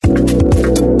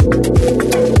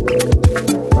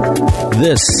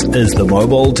This is the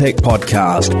Mobile Tech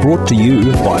Podcast, brought to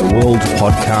you by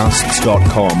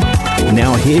worldpodcasts.com.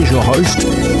 Now here's your host,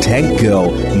 Tech Girl,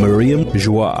 Miriam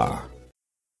Joie.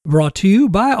 Brought to you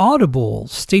by Audible.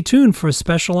 Stay tuned for a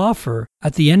special offer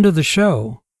at the end of the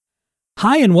show.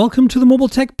 Hi, and welcome to the Mobile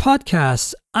Tech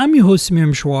Podcast. I'm your host,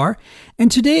 Miriam Joie,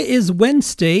 and today is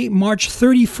Wednesday, March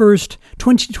 31st,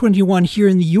 2021 here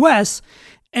in the US,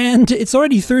 and it's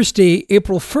already Thursday,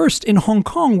 April 1st in Hong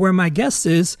Kong, where my guest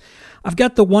is. I've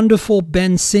got the wonderful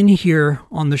Ben Sin here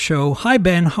on the show. Hi,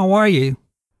 Ben. How are you?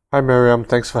 Hi, Miriam.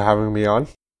 Thanks for having me on.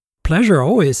 Pleasure,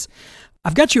 always.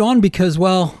 I've got you on because,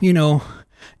 well, you know,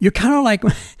 you're kind of like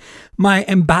my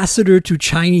ambassador to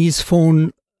Chinese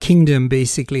phone kingdom,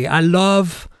 basically. I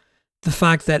love the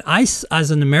fact that I,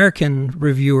 as an American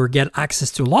reviewer, get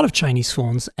access to a lot of Chinese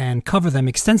phones and cover them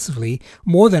extensively,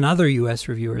 more than other US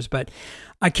reviewers. But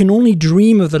I can only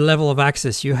dream of the level of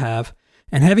access you have.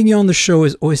 And having you on the show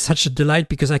is always such a delight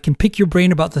because I can pick your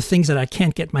brain about the things that I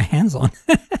can't get my hands on.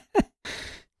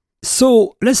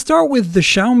 So let's start with the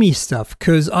Xiaomi stuff,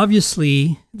 because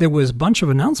obviously there was a bunch of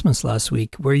announcements last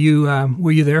week. Were you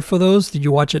there for those? Did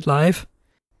you watch it live?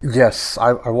 Yes,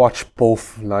 I watched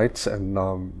both nights and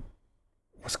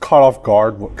was caught off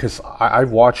guard because I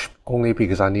watched only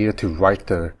because I needed to write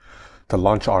the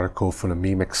launch article for the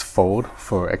Mi Mix Fold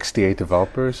for XDA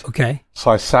developers. Okay.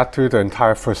 So I sat through the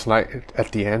entire first night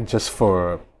at the end just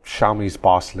for Xiaomi's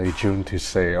boss, Lei Jun, to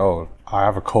say, "Oh, I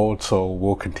have a cold, so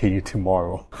we'll continue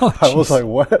tomorrow." Oh, I was like,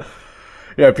 "What?"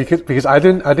 Yeah, because I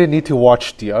didn't need to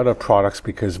watch the other products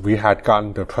because we had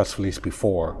gotten the press release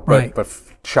before. Right. But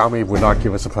Xiaomi would not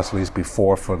give us a press release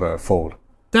before for the Fold.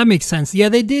 That makes sense. Yeah,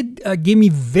 they did give me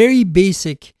very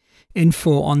basic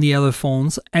info on the other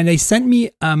phones, and they sent me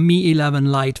a Mi 11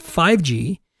 Lite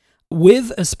 5G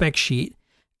with a spec sheet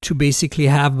to basically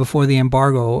have before the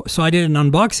embargo. So I did an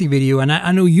unboxing video, and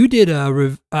I know you did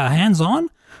a hands-on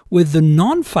with the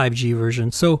non-5G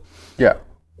version. So yeah,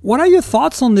 what are your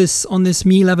thoughts on this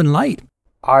Mi 11 Lite?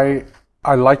 I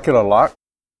like it a lot.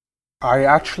 I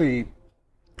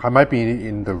might be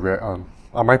in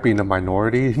the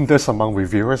minority in this among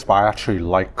reviewers, but I actually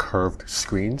like curved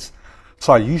screens.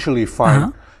 So I usually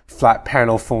find flat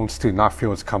panel phones to not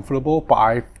feel as comfortable, but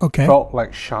I felt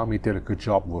like Xiaomi did a good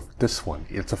job with this one.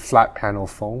 It's a flat panel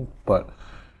phone, but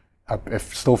it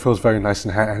still feels very nice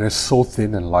in hand, and it's so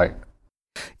thin and light.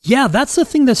 Yeah, that's the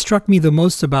thing that struck me the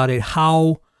most about it,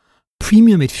 how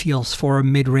premium it feels for a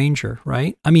mid-ranger,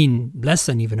 right? I mean, less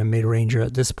than even a mid-ranger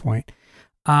at this point.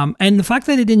 And the fact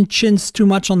that it didn't chintz too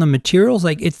much on the materials,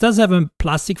 like it does have a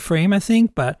plastic frame, I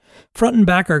think, but front and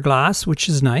back are glass, which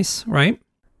is nice, right?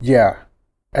 Yeah,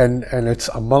 and it's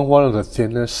among one of the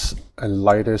thinnest and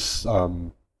lightest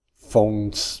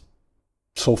phones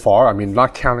so far. I mean,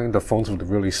 not counting the phones with the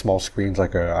really small screens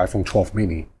like an iPhone 12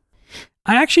 mini.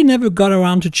 I actually never got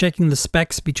around to checking the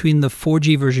specs between the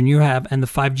 4G version you have and the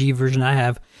 5G version I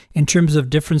have in terms of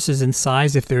differences in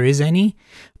size, if there is any.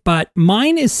 But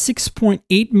mine is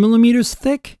 6.8 millimeters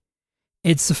thick.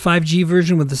 It's the 5G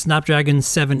version with the Snapdragon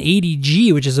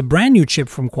 780G, which is a brand new chip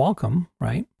from Qualcomm,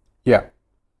 right? Yeah.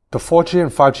 The 4G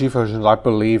and 5G versions, I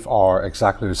believe, are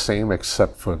exactly the same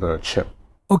except for the chip.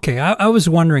 Okay, I was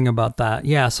wondering about that.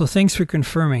 Yeah, so thanks for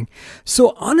confirming.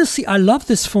 So honestly, I love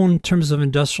this phone in terms of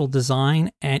industrial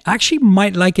design, and actually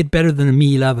might like it better than the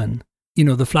Mi 11,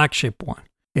 the flagship one.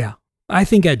 Yeah, I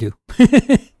think I do.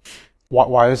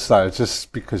 Why is that? It's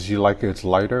just because you like it's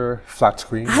lighter, flat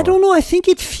screen? I don't know. I think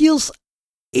it's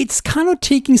kind of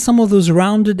taking some of those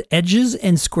rounded edges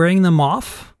and squaring them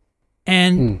off.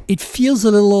 And it feels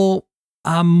a little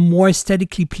more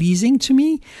aesthetically pleasing to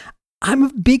me. I'm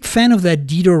a big fan of that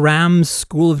Dieter Rams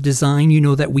school of design,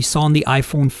 that we saw on the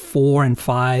iPhone 4 and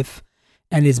 5,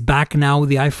 and is back now with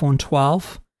the iPhone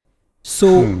 12.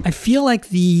 So I feel like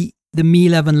the Mi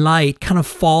 11 Lite kind of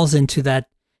falls into that,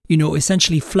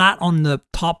 essentially flat on the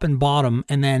top and bottom,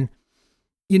 and then,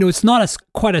 it's not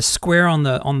quite as square on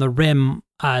the rim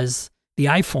as the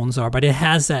iPhones are, but it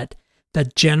has that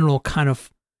general kind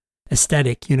of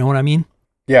aesthetic. You know what I mean?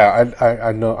 Yeah,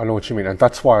 I know what you mean, and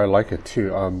that's why I like it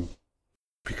too.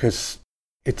 Because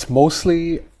it's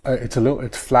mostly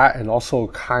it's flat and also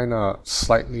kind of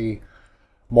slightly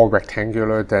more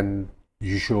rectangular than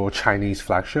usual Chinese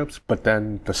flagships, but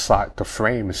then the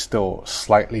frame is still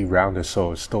slightly rounded,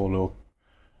 so it's still a little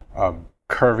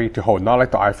curvy to hold, not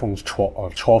like the iPhone's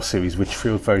 12 series, which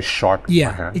feels very sharp in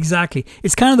my hand. Exactly.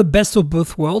 It's kind of the best of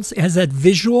both worlds. It has that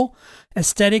visual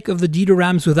aesthetic of the Dieter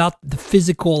Rams without the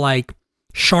physical like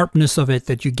sharpness of it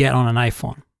that you get on an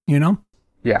iPhone,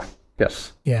 Yeah.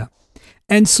 Yes. Yeah.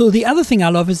 And so the other thing I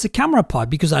love is the camera pod,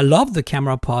 because I love the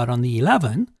camera pod on the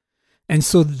 11. And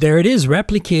so there it is,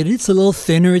 replicated. It's a little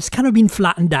thinner. It's kind of been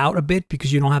flattened out a bit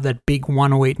because you don't have that big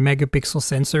 108 megapixel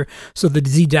sensor. So the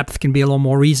Z depth can be a little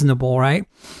more reasonable, right?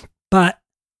 But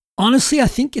honestly, I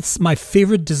think it's my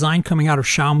favorite design coming out of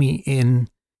Xiaomi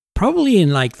probably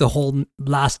in like the whole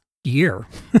last year.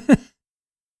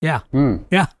 Yeah.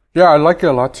 Yeah. Yeah, I like it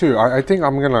a lot too. I think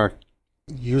I'm going to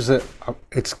use it.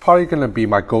 It's probably going to be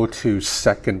my go-to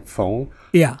second phone.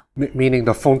 Yeah. Meaning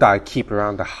the phone that I keep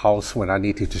around the house when I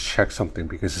need to just check something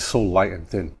because it's so light and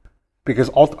thin. Because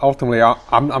ultimately,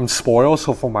 I'm spoiled,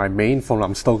 so for my main phone,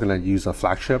 I'm still going to use a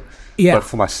flagship. Yeah. But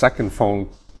for my second phone,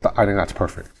 I think that's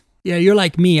perfect. Yeah, you're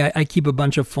like me. I keep a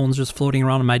bunch of phones just floating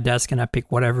around on my desk, and I pick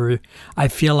whatever I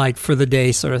feel like for the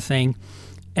day sort of thing.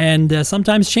 And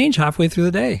sometimes change halfway through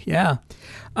the day. Yeah.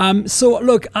 So,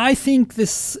 look, I think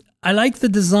I like the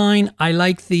design, I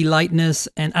like the lightness,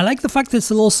 and I like the fact that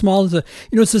it's a little small. It's a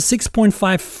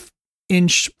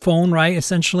 6.5-inch phone, right,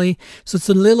 essentially. So it's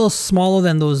a little smaller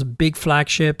than those big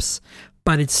flagships,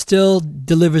 but it still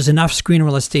delivers enough screen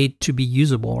real estate to be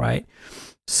usable, right?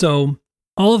 So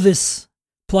all of this,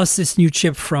 plus this new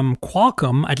chip from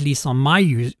Qualcomm, at least on my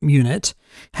unit,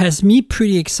 has me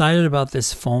pretty excited about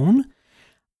this phone.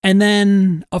 And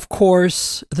then, of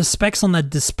course, the specs on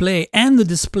that display and the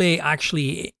display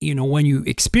actually, when you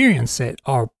experience it,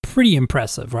 are pretty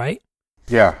impressive, right?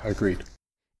 Yeah, agreed.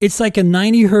 It's like a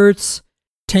 90 hertz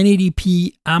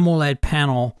 1080p AMOLED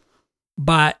panel,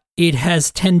 but it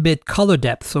has 10-bit color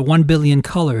depth, so 1 billion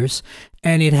colors,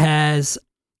 and it has,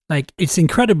 it's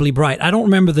incredibly bright. I don't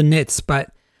remember the nits,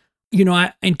 but,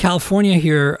 in California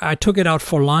here, I took it out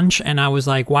for lunch, and I was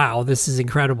like, wow, this is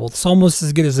incredible. It's almost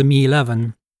as good as a Mi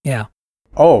 11. Yeah.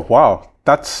 Oh, wow.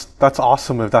 That's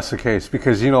awesome if that's the case.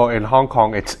 Because, in Hong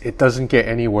Kong, it doesn't get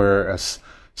anywhere as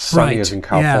sunny as in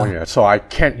California. Yeah. So I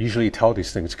can't usually tell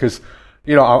these things. Because,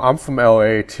 I'm from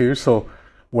LA too. So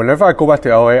whenever I go back to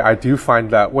LA, I do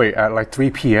find that, at like 3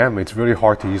 p.m., it's really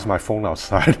hard to use my phone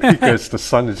outside because the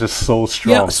sun is just so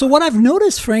strong. Yeah. So what I've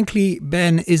noticed, frankly,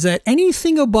 Ben, is that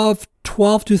anything above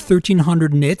 12 to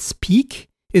 1300 nits peak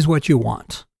is what you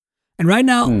want. And right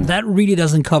now, that really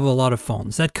doesn't cover a lot of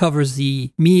phones. That covers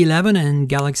the Mi 11 and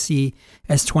Galaxy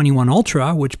S21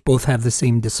 Ultra, which both have the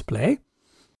same display.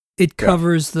 It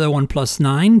covers the OnePlus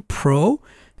 9 Pro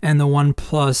and the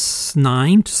OnePlus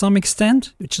 9 to some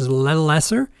extent, which is a little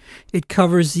lesser. It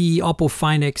covers the Oppo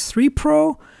Find X3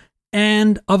 Pro.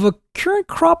 And of a current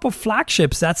crop of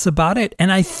flagships, that's about it.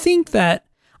 And I think that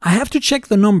I have to check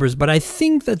the numbers, but I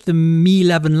think that the Mi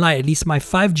 11 Lite, at least my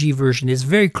 5G version, is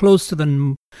very close to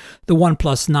the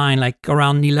OnePlus 9, like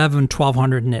around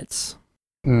 1200 nits.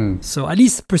 So at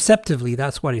least perceptively,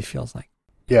 that's what it feels like.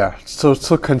 Yeah, so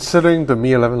considering the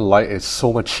Mi 11 Lite is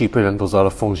so much cheaper than those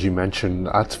other phones you mentioned,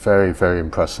 that's very, very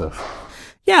impressive.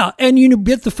 Yeah, and you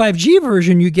get the 5G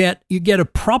version, you get a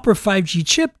proper 5G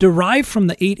chip derived from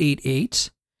the 888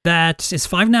 that is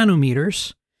 5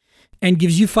 nanometers. And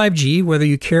gives you 5G, whether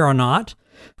you care or not.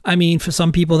 I mean, for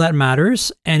some people that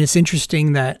matters. And it's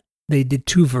interesting that they did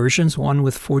two versions, one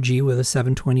with 4G with a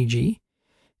 720G.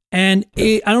 And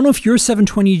I don't know if your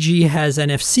 720G has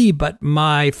NFC, but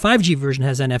my 5G version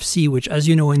has NFC, which, as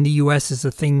you know, in the US is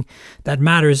a thing that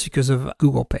matters because of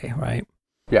Google Pay, right?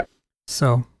 Yeah.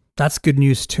 So that's good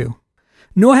news too.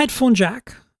 No headphone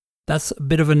jack. That's a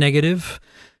bit of a negative.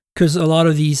 Because a lot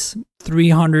of these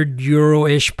 300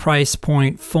 euro-ish price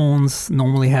point phones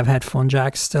normally have headphone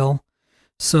jacks still.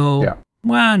 So,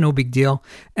 no big deal.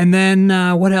 And then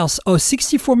what else?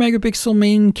 64 megapixel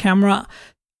main camera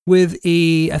with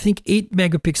I think 8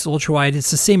 megapixel ultra wide.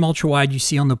 It's the same ultra wide you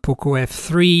see on the Poco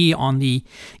F3,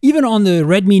 even on the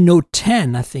Redmi Note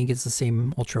 10, I think it's the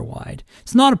same ultra wide.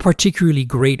 It's not a particularly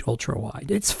great ultra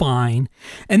wide. It's fine.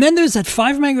 And then there's that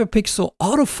 5 megapixel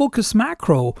autofocus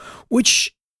macro,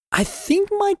 which I think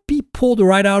might be pulled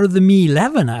right out of the Mi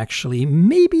 11, actually.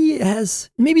 Maybe it's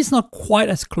not quite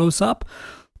as close up,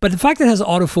 but the fact that it has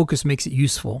autofocus makes it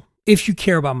useful if you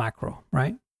care about macro,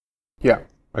 right? Yeah,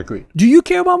 I agree. Do you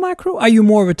care about macro? Are you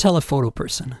more of a telephoto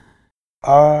person?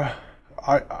 I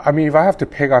mean, if I have to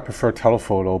pick, I prefer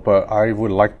telephoto, but I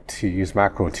would like to use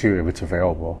macro too if it's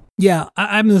available. Yeah,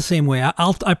 I'm the same way. I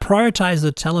prioritize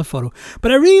the telephoto,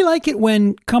 but I really like it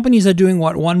when companies are doing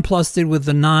what OnePlus did with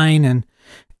the 9 and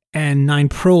 9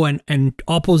 Pro and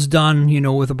Oppo's done,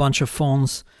 with a bunch of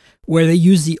phones where they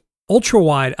use the ultra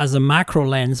wide as a macro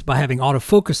lens by having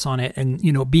autofocus on it and,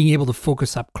 being able to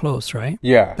focus up close, right?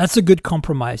 Yeah. That's a good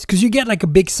compromise because you get like a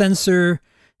big sensor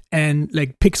and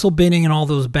like pixel binning and all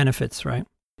those benefits, right?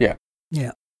 Yeah.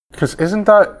 Yeah. Because isn't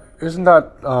that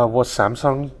what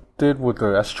Samsung did with the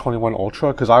S21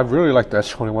 Ultra? Because I really like the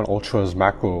S21 Ultra's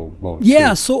macro mode. Yeah,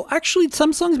 too. so actually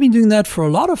Samsung's been doing that for a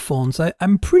lot of phones.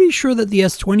 I'm pretty sure that the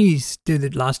S20s did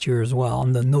it last year as well,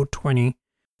 on the Note 20.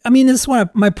 I mean, this is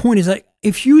what my point is, that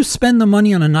if you spend the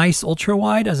money on a nice ultra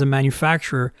wide as a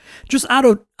manufacturer, just add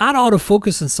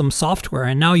autofocus and some software,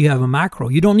 and now you have a macro.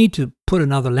 You don't need to put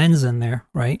another lens in there,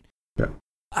 right? Yeah.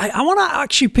 I want to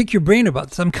actually pick your brain about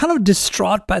this. I'm kind of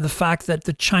distraught by the fact that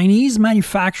the Chinese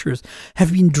manufacturers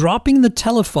have been dropping the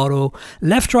telephoto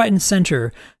left, right, and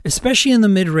center, especially in the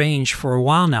mid-range, for a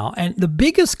while now. And the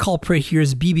biggest culprit here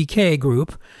is BBK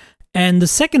Group, and the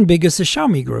second biggest is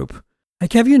Xiaomi Group.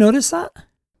 Like, have you noticed that?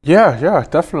 Yeah,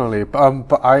 definitely.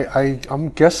 But I'm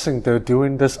guessing they're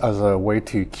doing this as a way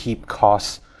to keep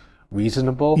costs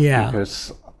reasonable. Yeah.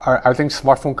 Because I think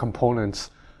smartphone components,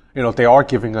 they are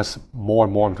giving us more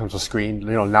and more in terms of screen.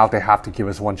 Now they have to give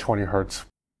us 120 hertz,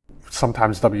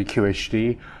 sometimes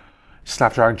WQHD,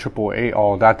 Snapdragon 888,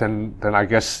 all that. Then I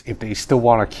guess if they still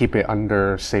want to keep it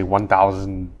under, say,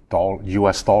 $1,000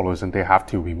 US dollars, then they have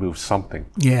to remove something.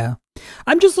 Yeah.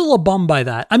 I'm just a little bummed by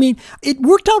that. I mean, it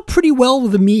worked out pretty well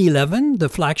with the Mi 11, the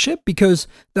flagship, because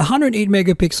the 108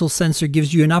 megapixel sensor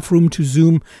gives you enough room to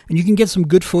zoom, and you can get some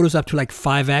good photos up to like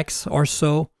 5x or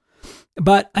so.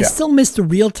 But I still miss the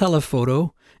real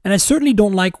telephoto, and I certainly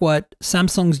don't like what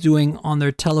Samsung's doing on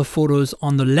their telephotos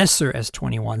on the lesser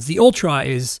S21s. The Ultra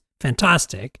is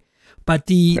fantastic, but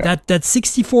that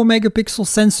 64 megapixel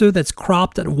sensor that's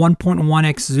cropped at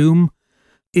 1.1x zoom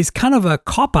is kind of a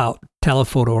cop-out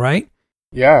telephoto, right?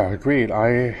 Yeah, agreed.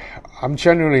 I'm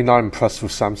genuinely not impressed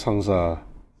with Samsung's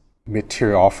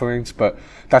mid-tier offerings, but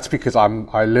that's because I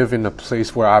live in a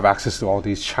place where I have access to all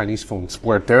these Chinese phones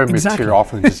where their mid-tier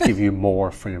offerings just give you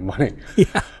more for your money.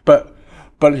 Yeah. But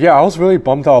yeah, I was really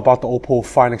bummed out about the Oppo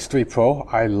Find X3 Pro.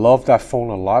 I love that phone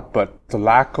a lot, but the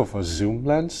lack of a zoom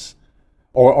lens,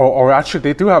 or actually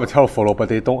they do have a telephoto, but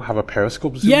they don't have a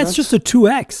periscope zoom lens. Yeah, it's just a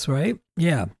 2x, right?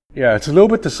 Yeah. Yeah, it's a little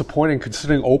bit disappointing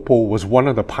considering Oppo was one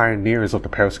of the pioneers of the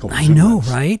periscope. I know,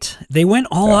 right? They went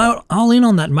all in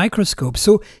on that microscope.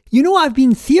 So, I've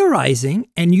been theorizing,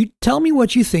 and you tell me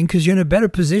what you think, because you're in a better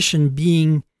position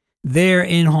being there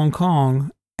in Hong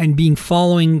Kong and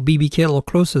following BBK a little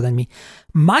closer than me.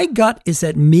 My gut is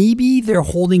that maybe they're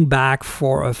holding back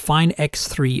for a Find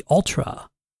X3 Ultra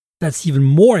that's even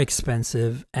more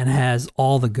expensive and has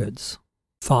all the goods.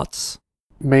 Thoughts?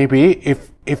 Maybe.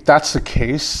 If that's the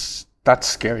case, that's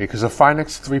scary because the Find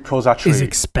X3 Pro is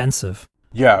expensive.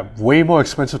 Yeah, way more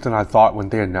expensive than I thought when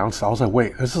they announced it. I was like,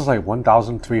 wait, this is like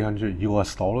 $1,300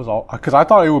 US dollars? Because I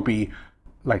thought it would be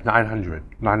like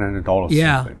 $900.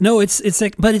 Yeah, no, it's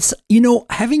like, but it's,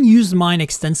 having used mine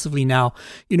extensively now,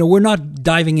 we're not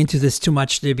diving into this too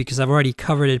much today because I've already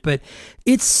covered it, but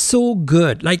it's so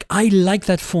good. Like, I like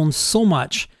that phone so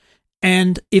much.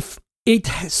 And if it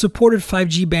supported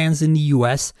 5G bands in the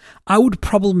US, I would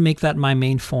probably make that my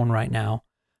main phone right now,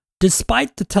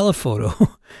 despite the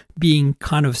telephoto being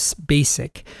kind of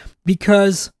basic,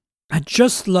 because I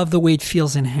just love the way it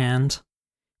feels in hand.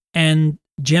 And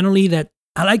generally that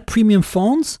I like premium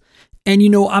phones. And,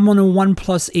 I'm on a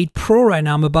OnePlus 8 Pro right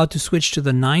now. I'm about to switch to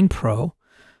the 9 Pro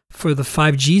for the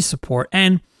 5G support.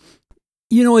 And,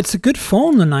 it's a good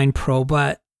phone, the 9 Pro,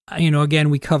 but again,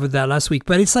 we covered that last week,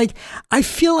 but it's like, I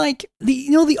feel like the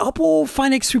Oppo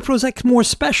Find X3 Pro is like more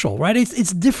special, right?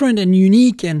 It's different and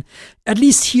unique, and at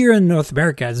least here in North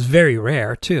America, it's very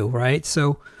rare too, right?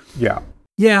 So yeah.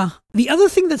 The other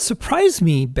thing that surprised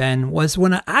me, Ben, was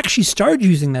when I actually started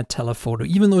using that telephoto,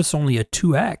 even though it's only a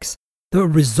 2x, the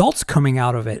results coming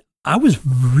out of it, I was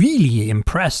really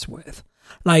impressed with.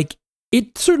 Like,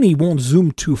 it certainly won't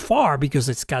zoom too far because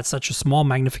it's got such a small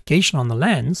magnification on the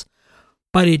lens,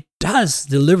 but it does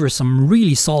deliver some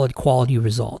really solid quality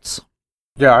results.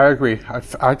 Yeah, I agree.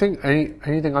 I think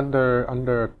anything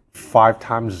under 5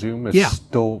 times zoom is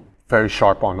still very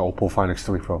sharp on the Oppo Find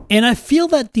X3 Pro. And I feel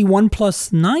that the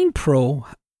OnePlus 9 Pro,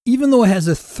 even though it has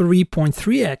a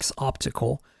 3.3x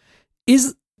optical,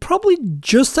 is probably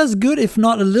just as good, if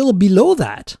not a little below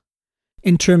that,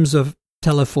 in terms of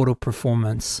telephoto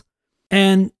performance.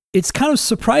 And it's kind of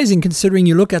surprising considering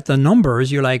you look at the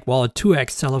numbers, you're like, well, a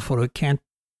 2x telephoto can't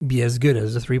be as good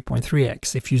as a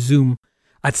 3.3x. If you zoom,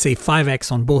 I'd say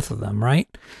 5x on both of them, right?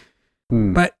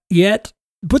 But yet,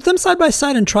 put them side by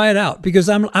side and try it out, because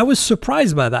I was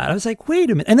surprised by that. I was like,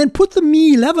 wait a minute. And then put the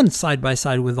Mi 11 side by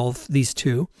side with all these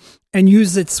two and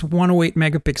use its 108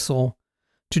 megapixel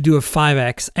to do a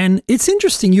 5x. And it's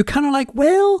interesting. You're kind of like,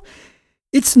 well,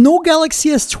 it's no Galaxy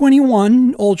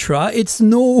S21 Ultra. It's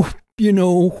no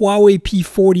Huawei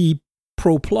P40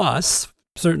 Pro Plus,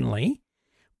 certainly,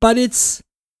 but it's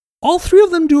all three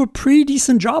of them do a pretty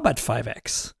decent job at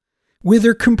 5x. with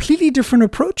their completely different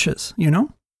approaches, you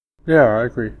know? Yeah, I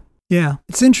agree. Yeah,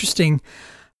 it's interesting.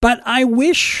 But I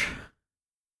wish,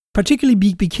 particularly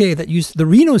BBK, that used the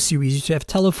Reno series used to have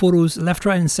telephotos left,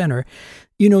 right, and center.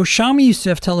 You know, Xiaomi used to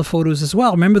have telephotos as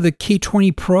well. Remember the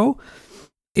K20 Pro?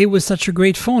 It was such a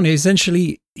great phone. It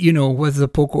essentially, you know, was the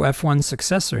Poco F1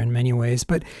 successor in many ways.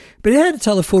 But it had a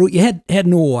telephoto. It had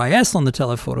no OIS on the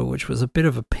telephoto, which was a bit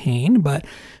of a pain. But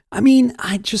I mean,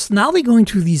 now they're going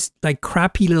to these like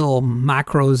crappy little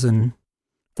macros and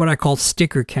what I call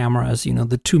sticker cameras, you know,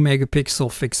 the 2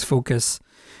 megapixel fixed focus.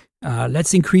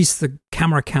 Let's increase the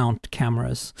camera count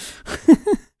cameras.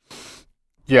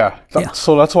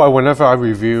 So that's why whenever I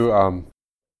review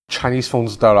Chinese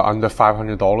phones that are under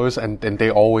 $500, and they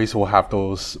always will have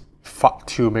those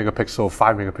 2 megapixel,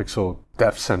 5 megapixel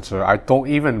depth sensor, I don't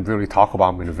even really talk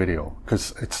about them in the video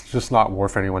because it's just not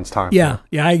worth anyone's time. Yeah,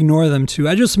 I ignore them too.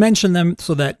 I just mention them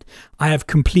so that I have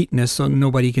completeness, so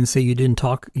nobody can say you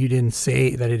didn't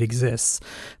say that it exists.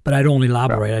 But I don't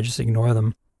elaborate. I just ignore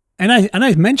them. And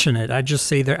I mention it. I just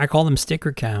say I call them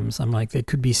sticker cams. I'm like, they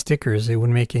could be stickers. It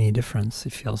wouldn't make any difference,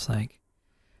 it feels like.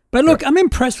 But look, I'm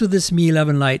impressed with this Mi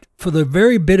 11 Lite. For the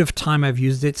very bit of time I've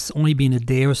used it, it's only been a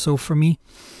day or so for me.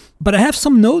 But I have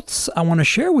some notes I want to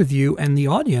share with you and the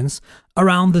audience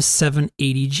around the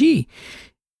 780G.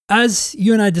 As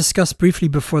you and I discussed briefly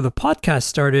before the podcast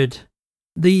started,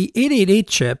 the 888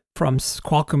 chip from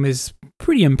Qualcomm is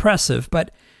pretty impressive.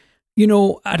 But, you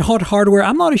know, at Hot Hardware,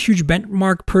 I'm not a huge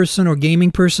benchmark person or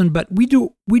gaming person, but we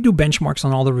do benchmarks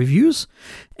on all the reviews.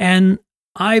 And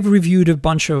I've reviewed a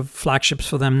bunch of flagships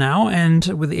for them now and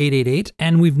with 888,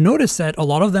 and we've noticed that a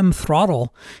lot of them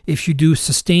throttle if you do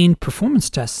sustained performance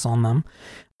tests on them,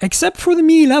 except for the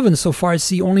Mi 11 so far. It's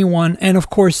the only one, and of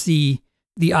course the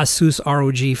Asus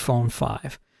ROG Phone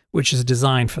 5, which is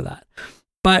designed for that.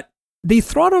 But they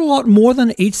throttle a lot more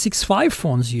than 865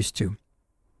 phones used to,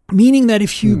 meaning that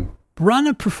if you run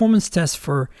a performance test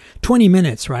for 20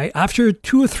 minutes, right, after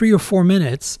 2 or 3 or 4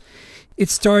 minutes, it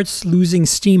starts losing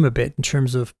steam a bit in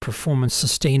terms of performance,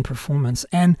 sustained performance.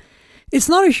 And it's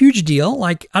not a huge deal.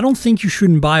 Like, I don't think you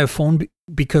shouldn't buy a phone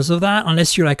because of that,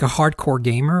 unless you're like a hardcore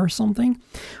gamer or something.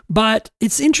 But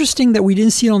it's interesting that we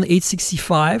didn't see it on the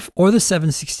 865 or the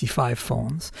 765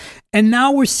 phones. And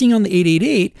now we're seeing on the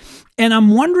 888. And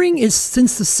I'm wondering,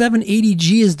 since the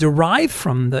 780G is derived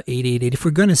from the 888, if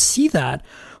we're going to see that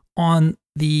on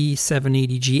the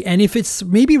 780G, and if it's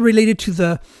maybe related to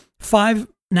the 5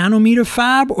 nanometer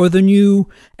fab or the new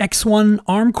X1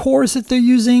 ARM cores that they're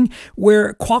using,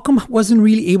 where Qualcomm wasn't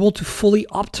really able to fully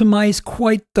optimize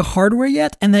quite the hardware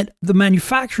yet, and that the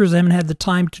manufacturers haven't had the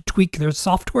time to tweak their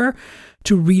software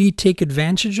to really take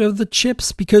advantage of the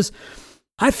chips. Because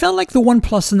I felt like the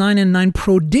OnePlus 9 and 9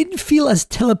 Pro didn't feel as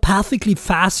telepathically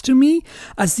fast to me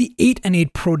as the 8 and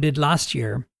 8 Pro did last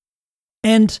year.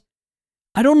 And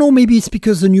I don't know, maybe it's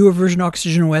because the newer version of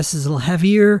Oxygen OS is a little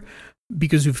heavier,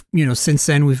 because since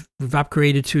then we've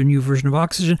upgraded to a new version of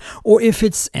Oxygen, or if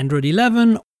it's Android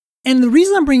 11. And the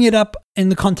reason I'm bringing it up in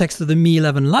the context of the Mi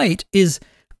 11 Lite is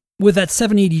with that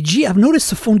 780G, I've noticed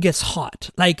the phone gets hot.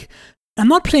 Like, I'm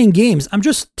not playing games. I'm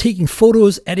just taking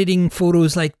photos, editing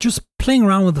photos, like just playing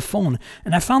around with the phone.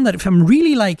 And I found that if I'm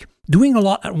really like doing a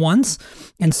lot at once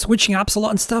and switching apps a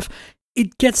lot and stuff,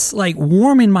 it gets like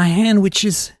warm in my hand, which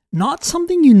is not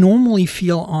something you normally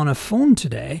feel on a phone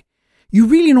today. You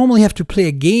really normally have to play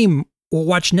a game or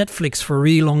watch Netflix for a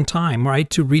really long time, right,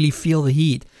 to really feel the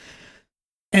heat.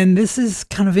 And this is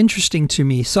kind of interesting to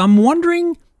me. So I'm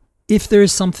wondering if there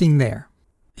is something there.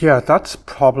 Yeah, that's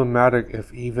problematic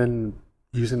if even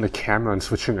using the camera and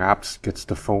switching apps gets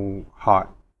the phone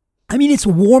hot. I mean, it's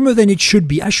warmer than it should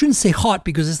be. I shouldn't say hot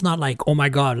because it's not like, oh my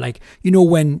God, like, you know,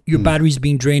 when your battery's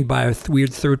being drained by a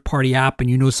weird third-party app and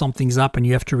you know something's up and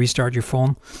you have to restart your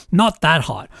phone. Not that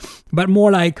hot, but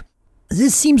more like,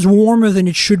 this seems warmer than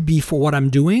it should be for what I'm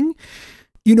doing,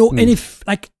 you know. And if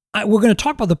we're going to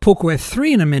talk about the Poco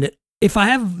F3 in a minute, if I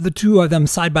have the two of them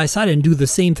side by side and do the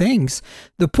same things,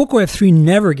 the Poco F3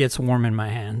 never gets warm in my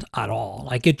hand at all.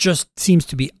 Like, it just seems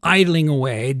to be idling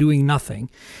away, doing nothing.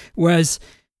 Whereas,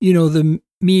 you know, the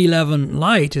Mi 11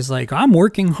 Lite is like, I'm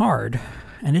working hard.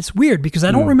 And it's weird because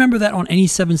I don't remember that on any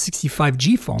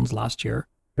 765G phones last year.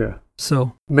 Yeah.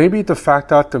 So maybe the fact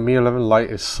that the Mi 11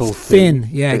 Lite is so thin,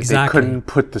 exactly. They couldn't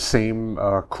put the same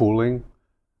cooling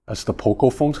as the Poco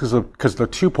phones, because the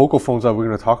two Poco phones that we're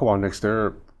going to talk about next,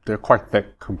 they're quite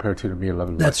thick compared to the Mi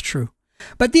 11 Lite. That's true.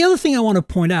 But the other thing I want to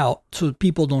point out, so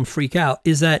people don't freak out,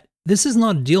 is that this is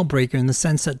not a deal breaker in the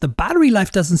sense that the battery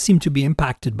life doesn't seem to be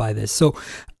impacted by this. So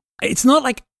it's not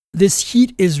like this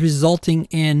heat is resulting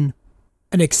in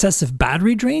an excessive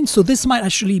battery drain. So this might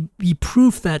actually be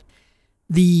proof that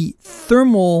the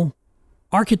thermal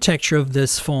architecture of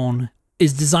this phone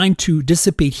is designed to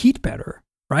dissipate heat better,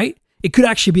 right? It could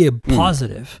actually be a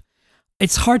positive.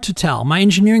 It's hard to tell. My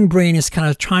engineering brain is kind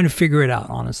of trying to figure it out,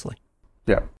 honestly.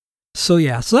 Yeah. So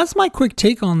that's my quick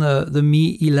take on the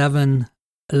Mi 11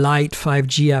 Lite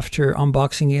 5G after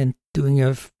unboxing it and doing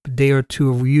a day or two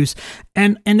of use.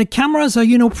 And the cameras are,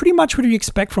 pretty much what you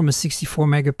expect from a 64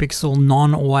 megapixel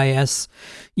non-OIS,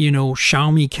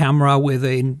 Xiaomi camera with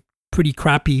a pretty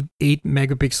crappy 8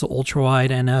 megapixel ultra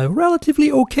wide and a relatively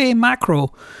okay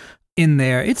macro in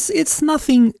there. It's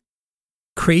nothing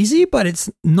crazy, but it's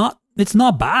not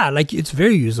bad. Like, it's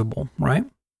very usable, right?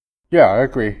 Yeah, I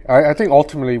agree. I think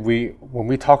ultimately when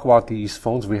we talk about these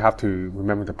phones, we have to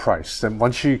remember the price. And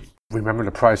once you remember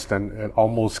the price, then it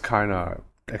almost kind of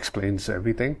explains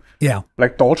everything. Yeah.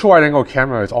 Like the ultra wide angle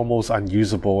camera is almost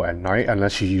unusable at night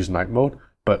unless you use night mode.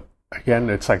 But again,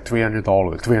 it's like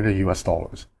 $300 US.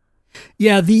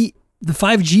 Yeah, the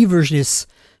 5G version is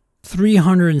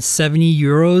 370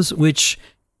 euros, which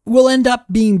will end up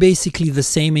being basically the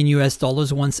same in US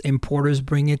dollars once importers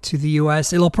bring it to the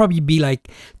US. It'll probably be like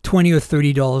 $20 or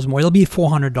 $30 more. It'll be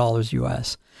 $400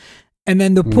 US. And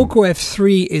then the Poco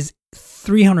F3 is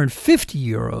 350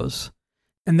 euros.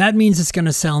 And that means it's going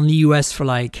to sell in the US for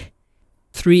like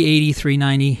 380,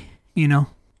 390,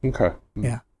 Okay.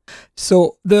 Yeah.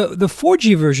 So the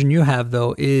 4G version you have,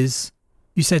 though, is,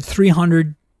 you said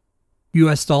 $300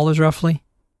 US roughly?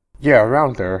 Yeah,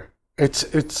 around there. It's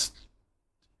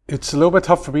a little bit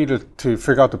tough for me to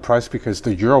figure out the price because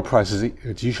the euro price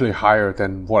it's usually higher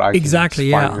than what I can find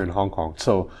here in Hong Kong.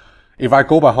 So if I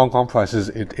go by Hong Kong prices,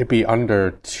 it'd be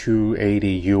under 280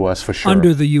 US for sure.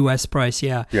 Under the US price,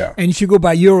 yeah. Yeah. And if you go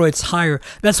by euro, it's higher.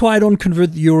 That's why I don't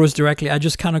convert the euros directly. I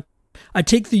just I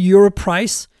take the euro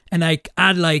price and I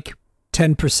add like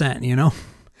 10%,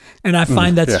 And I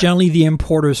find that's generally the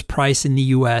importer's price in the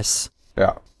US.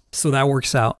 Yeah. So that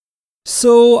works out.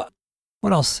 So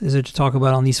what else is there to talk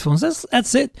about on these phones?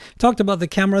 That's it. Talked about the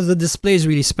cameras. The display is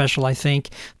really special, I think.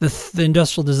 The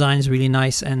industrial design is really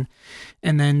nice. And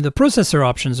then the processor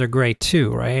options are great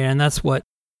too, right? And that's what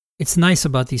it's nice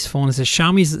about these phones. Is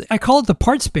Xiaomi's, I call it the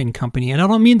part spin company. And I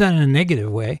don't mean that in a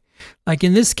negative way. Like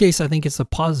in this case, I think it's a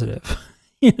positive,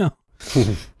 Yeah.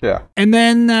 And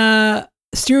then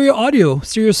stereo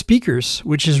speakers,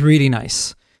 which is really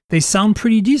nice. They sound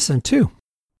pretty decent too.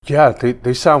 Yeah,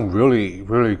 they sound really,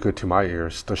 really good to my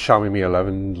ears. The Xiaomi Mi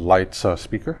 11 Lite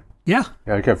speaker. Yeah.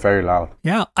 Yeah, they get very loud.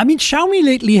 Yeah. I mean, Xiaomi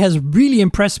lately has really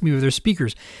impressed me with their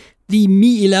speakers. The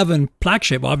Mi 11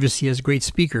 flagship obviously has great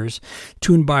speakers,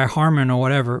 tuned by Harman or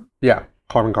whatever. Yeah,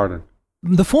 Harman Kardon.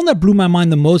 The phone that blew my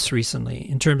mind the most recently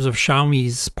in terms of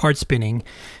Xiaomi's part spinning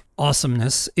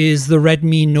awesomeness is the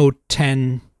Redmi Note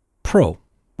 10 Pro,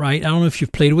 right? I don't know if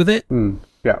you've played with it.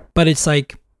 Yeah. But it's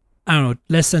like, I don't know,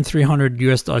 less than $300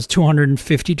 US,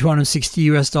 $250, $260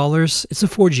 US. It's a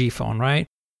 4G phone, right?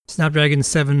 Snapdragon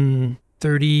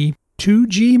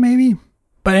 732G maybe?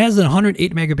 But it has a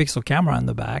 108 megapixel camera in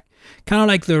the back. Kind of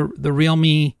like the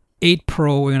Realme 8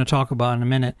 Pro we're going to talk about in a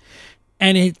minute.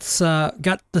 And it's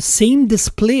got the same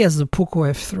display as the Poco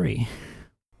F3.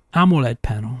 AMOLED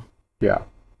panel. Yeah.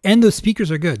 And the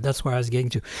speakers are good. That's where I was getting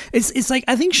to. It's like,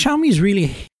 I think Xiaomi's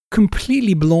really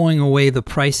completely blowing away the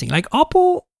pricing. Like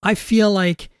Oppo, I feel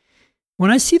like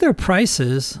when I see their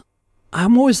prices,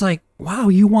 I'm always like, wow,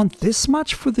 you want this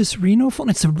much for this Reno phone?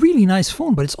 It's a really nice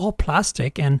phone, but it's all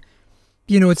plastic and,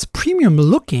 it's premium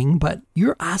looking, but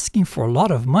you're asking for a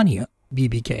lot of money,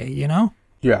 BBK,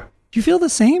 Yeah. Do you feel the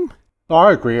same? No,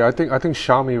 I agree. I think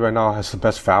Xiaomi right now has the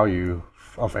best value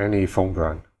of any phone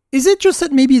brand. Is it just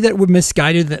that maybe that we're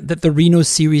misguided that the Reno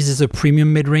series is a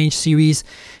premium mid-range series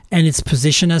and it's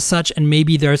positioned as such, and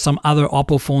maybe there are some other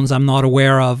Oppo phones I'm not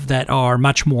aware of that are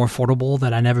much more affordable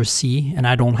that I never see and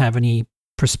I don't have any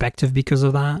perspective because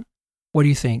of that? What do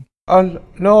you think?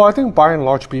 No, I think by and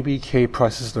large BBK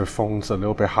prices their phones a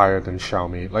little bit higher than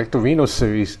Xiaomi. Like the Reno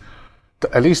series,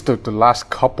 at least the last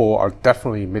couple are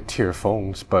definitely mid-tier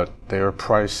phones, but they're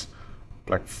priced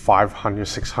like 500,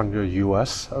 600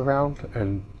 US around,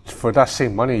 and for that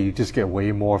same money, you just get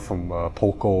way more from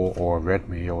Poco or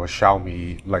Redmi or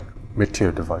Xiaomi, like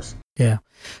mid-tier device. Yeah,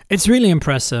 it's really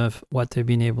impressive what they've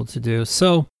been able to do.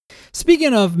 So,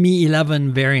 speaking of Mi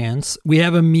 11 variants, we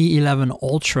have a Mi 11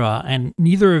 Ultra, and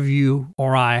neither of you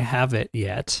or I have it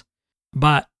yet,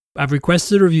 but I've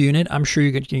requested reviewing it. I'm sure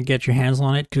you can get your hands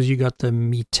on it because you got the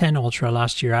Mi 10 Ultra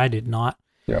last year. I did not.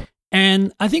 Yeah.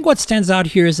 And I think what stands out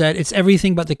here is that it's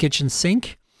everything but the kitchen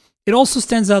sink. It also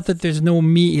stands out that there's no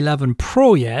Mi 11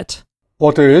 Pro yet.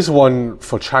 Well, there is one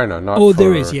for China, not Oh, for...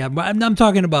 there is, yeah. But I'm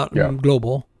talking about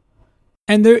global.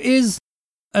 And there is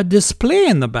a display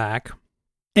in the back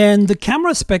And the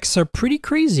camera specs are pretty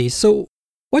crazy. So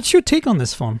what's your take on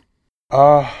this phone?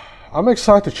 I'm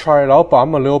excited to try it out, but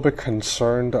I'm a little bit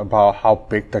concerned about how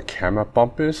big the camera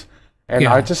bump is. And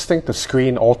I just think the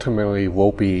screen ultimately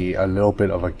will be a little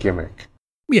bit of a gimmick.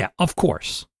 Yeah, of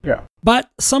course. Yeah. But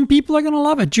some people are going to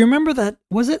love it. Do you remember that?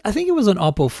 I think it was an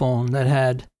Oppo phone that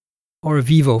had, or a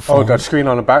Vivo phone. Oh, that screen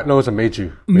on the back? No, it's a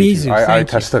Meizu. I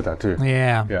tested that too.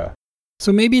 Yeah. Yeah.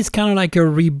 So maybe it's kind of like a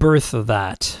rebirth of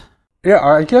that. Yeah,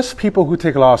 I guess people who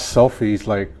take a lot of selfies,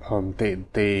 like,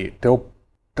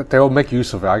 they'll make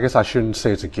use of it. I guess I shouldn't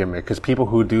say it's a gimmick, because people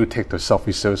who do take the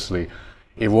selfie seriously,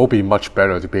 it will be much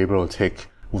better to be able to take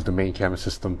with the main camera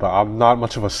system. But I'm not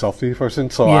much of a selfie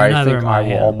person, so I think I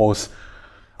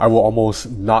will almost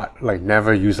not, like,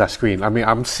 never use that screen. I mean,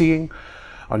 I'm seeing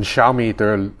on Xiaomi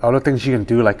there are other things you can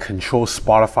do, like control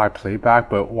Spotify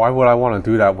playback, but why would I want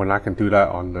to do that when I can do that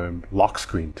on the lock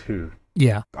screen too?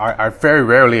 Yeah. I very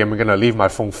rarely am going to leave my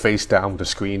phone face down with the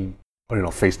screen,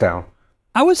 face down.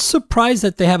 I was surprised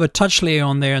that they have a touch layer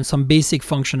on there and some basic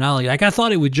functionality. Like, I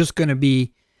thought it was just going to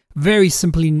be very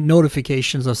simply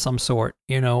notifications of some sort,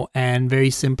 and very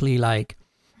simply like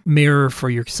mirror for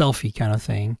your selfie kind of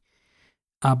thing.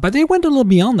 But they went a little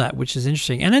beyond that, which is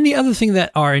interesting. And then the other thing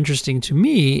that are interesting to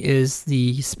me is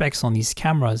the specs on these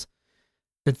cameras.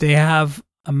 That they have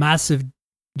a massive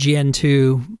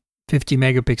GN2 50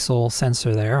 megapixel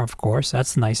sensor there, of course.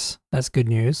 That's nice. That's good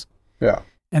news. Yeah.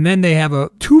 And then they have a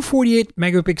 248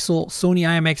 megapixel Sony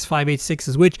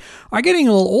IMX586s, which are getting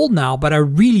a little old now, but are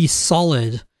really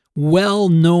solid,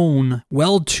 well-known,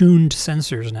 well-tuned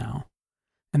sensors now.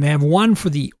 And they have one for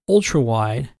the ultra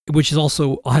wide, which is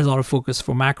also has autofocus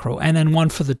for macro, and then one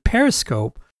for the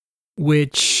periscope,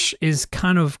 which is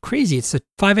kind of crazy. It's a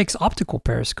 5x optical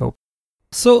periscope.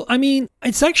 So, I mean,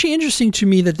 it's actually interesting to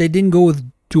me that they didn't go with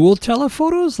dual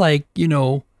telephotos like,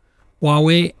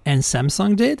 Huawei and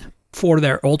Samsung did for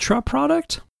their ultra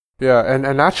product. Yeah,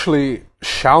 and actually,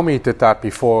 Xiaomi did that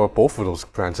before both of those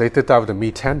brands. They did that with the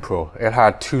Mi 10 Pro. It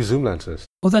had 2 zoom lenses.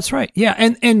 Oh, that's right. Yeah,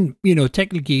 and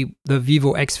technically, the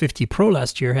Vivo X50 Pro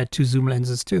last year had 2 zoom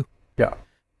lenses too. Yeah.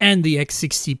 And the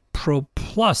X60 Pro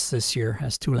Plus this year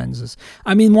has 2 lenses.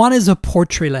 I mean, one is a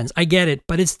portrait lens. I get it,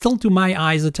 but it's still, to my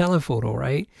eyes, a telephoto,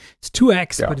 right? It's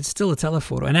 2x, but it's still a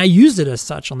telephoto. And I used it as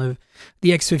such on the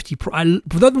X50 Pro.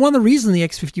 One of the reasons the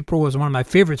X50 Pro was one of my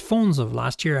favorite phones of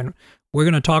last year, and we're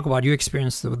going to talk about your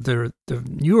experience with the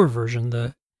newer version,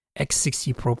 the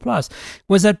X60 Pro Plus,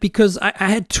 was that because I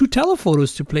had 2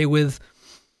 telephotos to play with,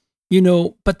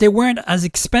 but they weren't as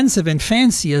expensive and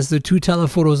fancy as the 2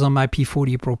 telephotos on my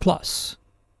P40 Pro Plus,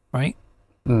 right?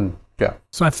 Yeah.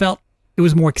 So I felt it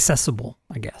was more accessible,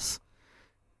 I guess,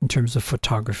 in terms of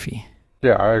photography.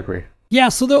 Yeah, I agree. Yeah,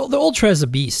 so the Ultra is a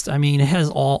beast. I mean, it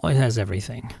has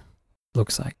everything,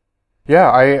 looks like.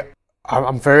 Yeah,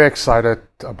 I'm very excited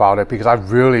about it because I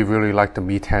really, really liked the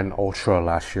Mi 10 Ultra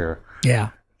last year. Yeah.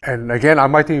 And again, I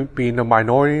might be in the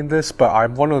minority in this, but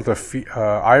I'm one of the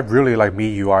I really like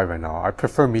MIUI right now. I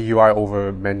prefer MIUI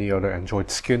over many other Android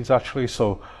skins actually.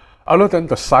 So other than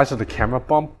the size of the camera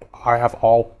bump, I have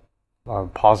all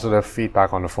positive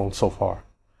feedback on the phone so far.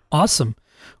 Awesome.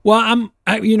 Well,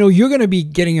 you're going to be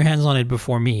getting your hands on it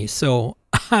before me, so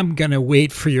I'm going to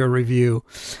wait for your review.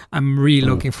 I'm really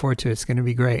looking forward to it. It's going to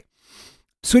be great.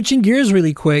 Switching gears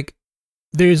really quick,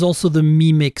 there's also the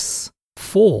Mi Mix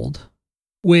Fold,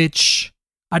 which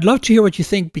I'd love to hear what you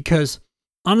think, because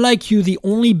unlike you, the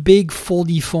only big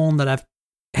foldy phone that I've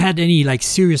had any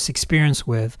serious experience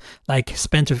with,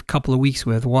 spent a couple of weeks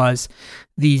with, was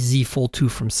the Z Fold 2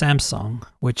 from Samsung,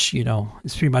 which,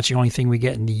 is pretty much the only thing we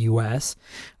get in the US.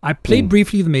 I played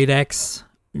briefly the Mate X.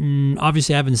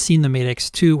 Obviously, I haven't seen the Mate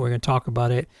X2. We're going to talk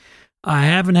about it. I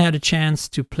haven't had a chance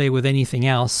to play with anything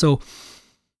else. So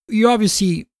you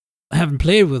obviously haven't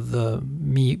played with the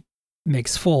Mi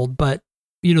Mix Fold, but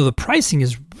the pricing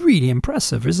is really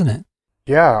impressive, isn't it?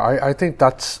 Yeah, I think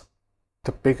that's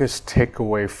the biggest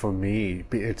takeaway for me.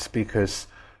 It's because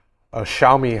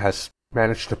Xiaomi has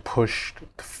managed to push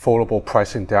the foldable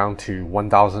pricing down to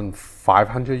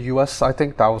 1,500 US. I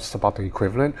think that was about the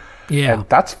equivalent. Yeah, and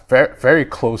that's very, very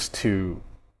close to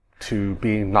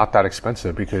being not that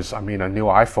expensive, because a new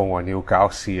iPhone or a new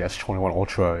Galaxy S21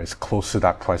 Ultra is close to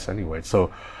that price anyway.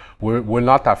 So we're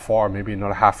not that far, maybe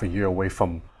another half a year away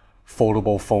from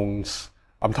foldable phones.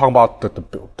 I'm talking about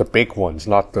the big ones,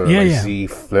 not the Z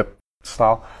Flip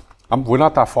style. We're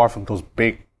not that far from those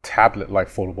big tablet-like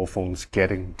foldable phones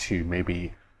getting to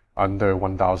maybe under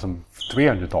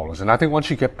 $1,300. And I think once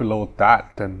you get below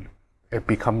that, then it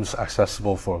becomes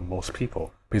accessible for most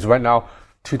people. Because right now,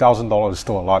 $2,000 is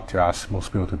still a lot to ask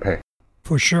most people to pay.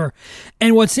 For sure.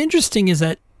 And what's interesting is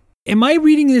that am I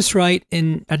reading this right?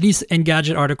 In at least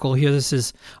Engadget article here, this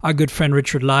is our good friend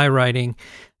Richard Lai writing.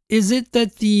 Is it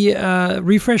that the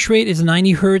refresh rate is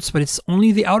 90 hertz, but it's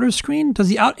only the outer screen? Does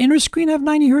the inner screen have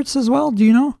 90 hertz as well? Do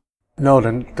you know? No,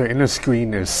 the inner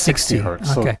screen is 60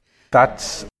 hertz. Okay. So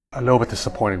that's a little bit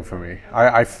disappointing for me.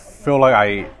 I feel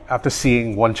like after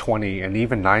seeing 120 and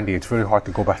even 90, it's really hard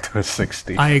to go back to a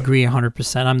 60. I agree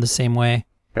 100%. I'm the same way.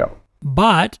 Yeah.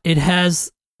 But it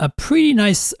has a pretty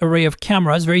nice array of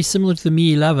cameras, very similar to the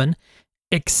Mi 11,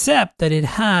 except that it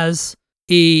has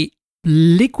a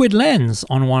liquid lens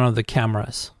on one of the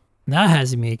cameras. That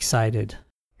has me excited.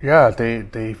 Yeah,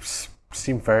 they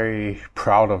seem very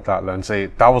proud of that lens.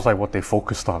 That was like what they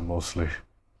focused on mostly.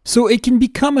 So it can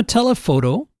become a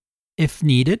telephoto if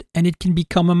needed, and it can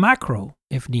become a macro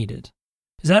if needed.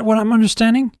 Is that what I'm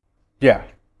understanding? Yeah,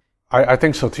 I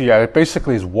think so too. Yeah, it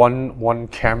basically is one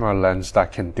camera lens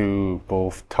that can do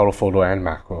both telephoto and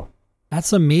macro.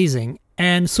 That's amazing.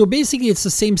 And so basically it's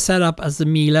the same setup as the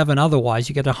Mi 11 otherwise.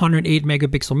 You get a 108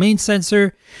 megapixel main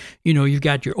sensor, you've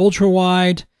got your ultra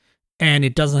wide, and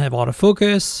it doesn't have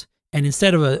autofocus. And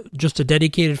instead of just a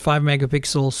dedicated 5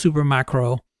 megapixel super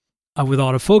macro with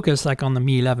autofocus like on the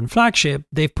Mi 11 flagship,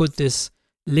 they've put this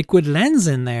liquid lens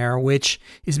in there, which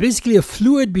is basically a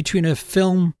fluid between a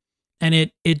film, and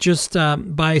it just,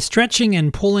 by stretching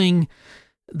and pulling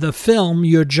the film,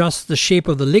 you adjust the shape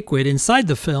of the liquid inside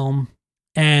the film,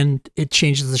 and it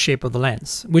changes the shape of the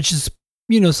lens, which is,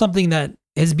 something that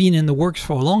has been in the works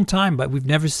for a long time, but we've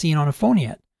never seen on a phone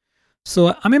yet.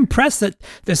 So I'm impressed that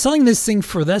they're selling this thing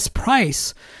for this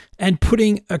price and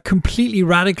putting a completely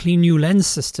radically new lens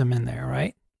system in there,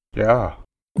 right? Yeah.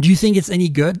 Do you think it's any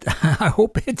good? I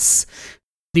hope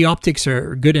the optics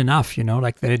are good enough,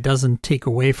 like that it doesn't take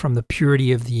away from the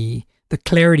purity of the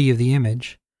clarity of the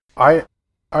image.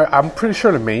 I'm pretty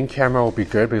sure the main camera will be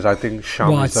good because I think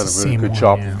Xiaomi's done a really good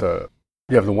job with the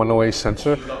 108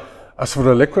 sensor. As for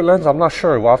the liquid lens, I'm not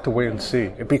sure. We'll have to wait and see.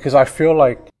 Because I feel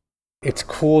like it's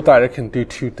cool that it can do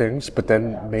two things, but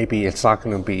then maybe it's not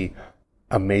going to be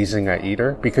amazing at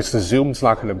either because the zoom's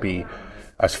not going to be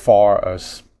as far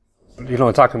as, it's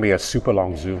not going to be a super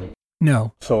long zoom.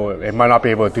 No. So it might not be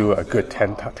able to do a good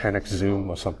 10x zoom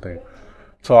or something.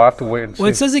 So I'll have to wait and see.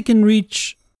 Well, it says it can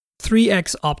reach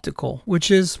 3x optical, which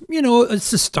is,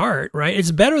 it's a start, right?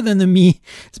 It's better than the Mi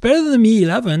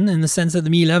 11 in the sense that the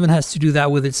Mi 11 has to do that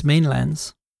with its main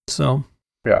lens. So,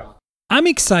 yeah. I'm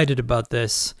excited about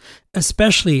this,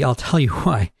 especially, I'll tell you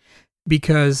why,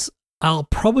 because I'll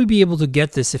probably be able to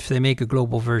get this if they make a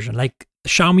global version. Like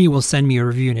Xiaomi will send me a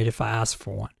review unit if I ask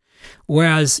for one.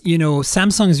 Whereas,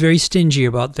 Samsung is very stingy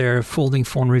about their folding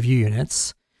phone review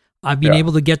units. I've been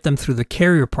able to get them through the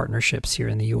carrier partnerships here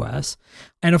in the US.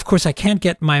 And of course, I can't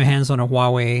get my hands on a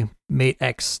Huawei Mate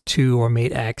X2 or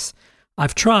Mate X.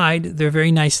 I've tried. They're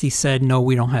very nicely said, no,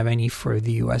 we don't have any for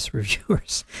the US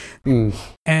reviewers.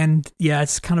 And yeah,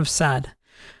 it's kind of sad.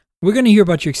 We're going to hear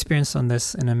about your experience on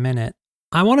this in a minute.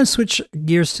 I want to switch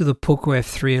gears to the Poco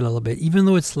F3 a little bit. Even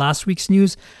though it's last week's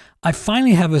news, I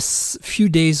finally have a few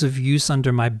days of use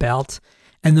under my belt.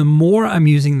 And the more I'm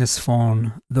using this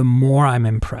phone, the more I'm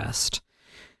impressed.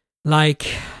 Like,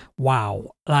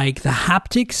 wow. Like the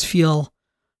haptics feel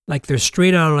like they're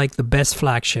straight out of like the best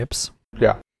flagships.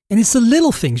 Yeah. And it's the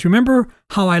little things. Remember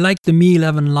how I liked the Mi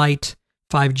 11 Lite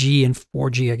 5G and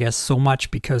 4G, I guess, so much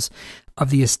because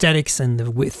of the aesthetics and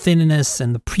the thinness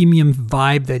and the premium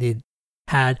vibe that it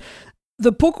had.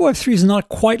 The Poco F3 is not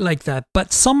quite like that,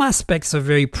 but some aspects are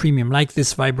very premium, like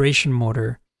this vibration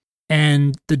motor.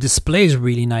 And the display is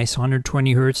really nice,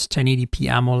 120 hertz, 1080p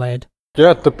AMOLED.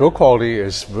 Yeah, the build quality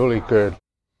is really good.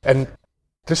 And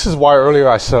this is why earlier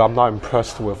I said I'm not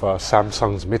impressed with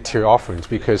Samsung's mid-tier offerings,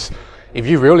 because if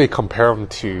you really compare them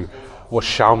to what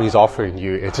Xiaomi's offering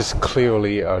you, it is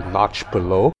clearly a notch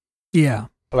below. Yeah.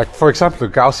 Like, for example, the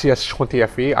Galaxy S20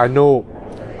 FE, I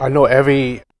know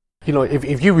every,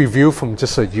 if you review from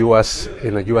just in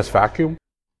a US vacuum,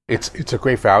 it's a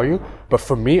great value. But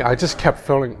for me, I just kept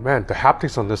feeling, man, the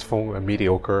haptics on this phone are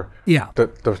mediocre. Yeah.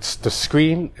 The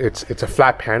screen, it's a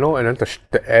flat panel, and then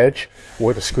the edge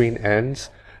where the screen ends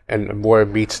and where it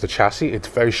meets the chassis, it's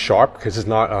very sharp because it's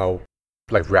not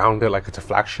like rounded like it's a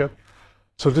flagship.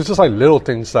 So there's just like little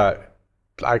things that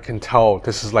I can tell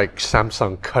this is like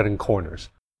Samsung cutting corners.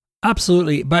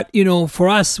 Absolutely. But, for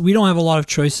us, we don't have a lot of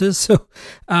choices. So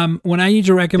when I need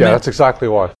to recommend... Yeah, that's exactly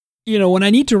why. When I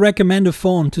need to recommend a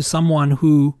phone to someone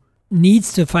who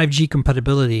needs the 5G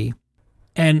compatibility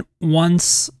and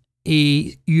wants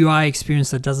a UI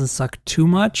experience that doesn't suck too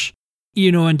much,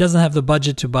 and doesn't have the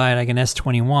budget to buy like an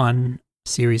S21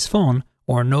 series phone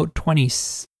or Note 20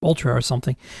 Ultra or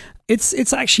something.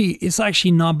 It's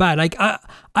actually not bad. Like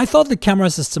I thought the camera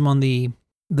system on the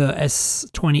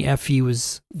S20 FE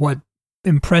was what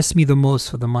impressed me the most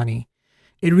for the money.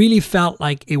 It really felt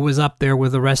like it was up there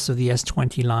with the rest of the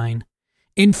S20 line.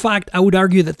 In fact, I would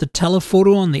argue that the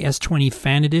telephoto on the S20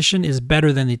 Fan Edition is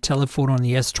better than the telephoto on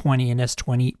the S20 and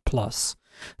S20 Plus.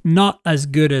 Not as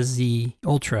good as the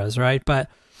Ultras, right? But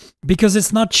because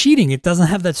it's not cheating, it doesn't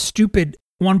have that stupid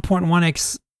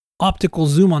 1.1x optical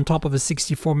zoom on top of a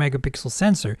 64 megapixel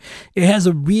sensor. It has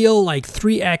a real like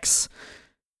 3x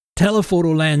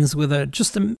telephoto lens with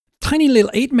just a tiny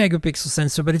little 8 megapixel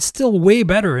sensor, but it's still way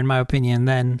better in my opinion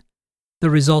than the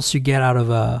results you get out of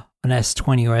an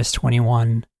S20 or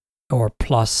S21 or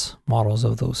Plus models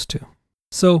of those two.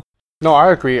 So no,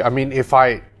 I agree. I mean, if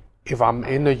I'm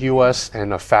in the US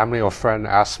and a family or friend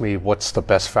asks me what's the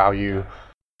best value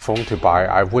phone to buy,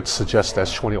 I would suggest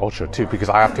S20 Ultra too, because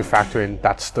I have to factor in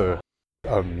that's the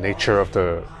nature of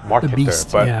the market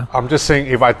beast, there. But yeah. I'm just saying,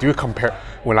 if I do compare,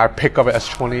 when I pick up an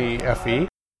S20 FE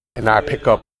and I pick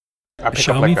up like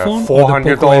Xiaomi a phone?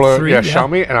 $400 F3, yeah.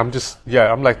 Xiaomi, and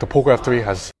I'm like, the Poco F3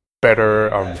 has better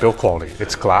build quality.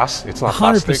 It's glass, it's not 100%.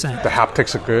 plastic. The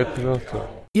haptics are good, you know.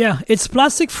 So. Yeah, it's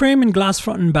plastic frame and glass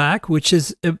front and back, which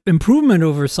is an improvement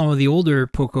over some of the older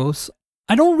Pocos.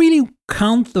 I don't really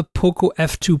count the Poco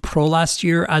F2 Pro last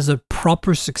year as a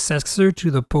proper successor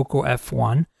to the Poco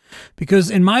F1, because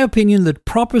in my opinion, the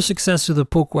proper successor to the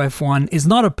Poco F1 is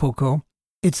not a Poco,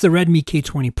 it's the Redmi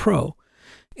K20 Pro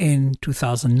in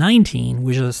 2019,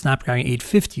 which is a Snapdragon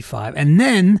 855. And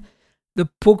then the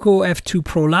Poco F2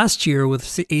 Pro last year with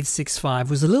 865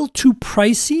 was a little too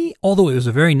pricey, although it was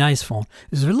a very nice phone.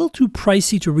 It was a little too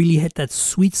pricey to really hit that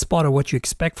sweet spot of what you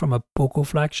expect from a Poco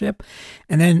flagship.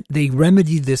 And then they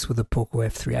remedied this with the Poco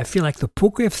F3. I feel like the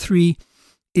Poco F3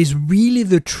 is really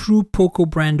the true Poco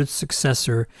branded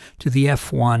successor to the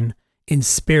F1 in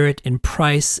spirit, in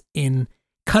price, in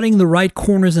cutting the right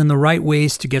corners in the right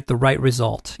ways to get the right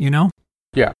result, you know?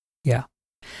 Yeah. Yeah.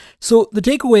 So the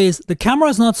takeaway is the camera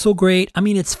is not so great. I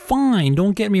mean, it's fine.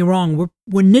 Don't get me wrong.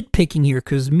 We're nitpicking here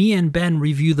because me and Ben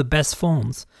review the best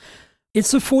phones.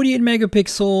 It's a 48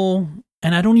 megapixel,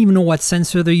 and I don't even know what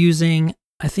sensor they're using.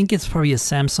 I think it's probably a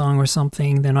Samsung or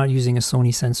something. They're not using a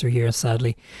Sony sensor here,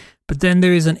 sadly. But then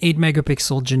there is an 8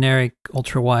 megapixel generic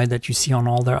ultra wide that you see on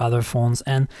all their other phones,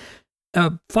 and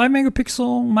a 5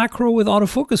 megapixel macro with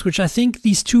autofocus, which I think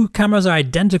these two cameras are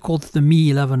identical to the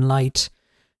Mi 11 Lite.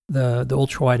 The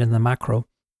ultra wide and the macro.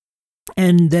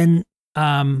 And then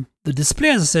the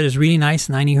display, as I said, is really nice.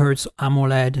 90 hertz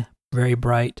AMOLED, very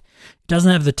bright. It doesn't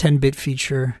have the 10-bit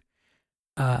feature.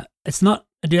 It's not,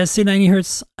 did I say 90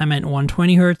 hertz? I meant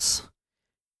 120 hertz.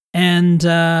 And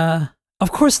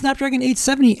of course, Snapdragon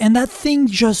 870. And that thing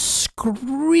just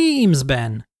screams,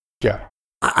 Ben. Yeah.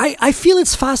 I feel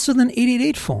it's faster than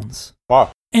 888 phones.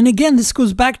 Wow. And again, this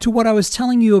goes back to what I was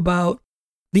telling you about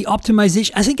the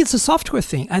optimization. I think it's a software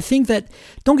thing. I think that,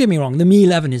 don't get me wrong, the Mi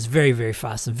 11 is very, very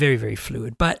fast and very, very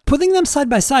fluid. But putting them side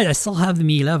by side, I still have the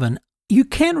Mi 11. You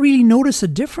can't really notice a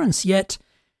difference, yet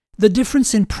the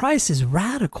difference in price is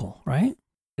radical, right?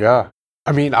 Yeah.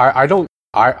 I mean,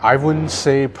 I wouldn't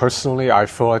say personally I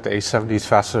feel like the A70 is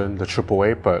faster than the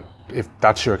AAA, but if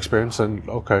that's your experience, then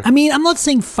okay. I mean, I'm not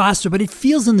saying faster, but it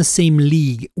feels in the same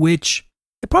league, which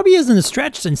it probably isn't a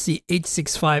stretch since the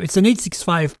 865. It's an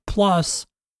 865 plus,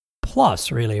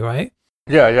 really, right?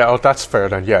 Yeah. Oh, that's fair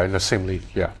then. Yeah, in the same league.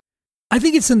 Yeah. I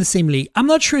think it's in the same league. I'm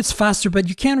not sure it's faster, but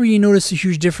you can't really notice a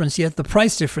huge difference yet. The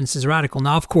price difference is radical.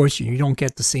 Now, of course, you don't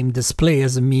get the same display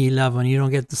as a Mi 11. You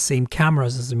don't get the same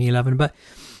cameras as a Mi 11. But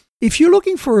if you're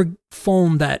looking for a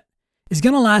phone that is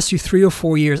going to last you 3 or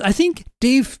 4 years, I think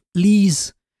Dave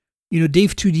Lee's,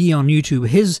 Dave 2D on YouTube,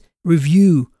 his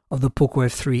review of the Poco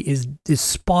F3 is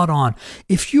spot on.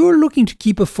 If you're looking to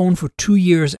keep a phone for 2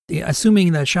 years,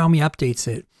 assuming that Xiaomi updates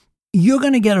it, you're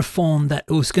going to get a phone that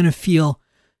is going to feel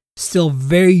still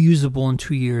very usable in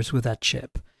 2 years with that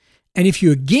chip. And if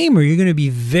you're a gamer, you're going to be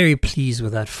very pleased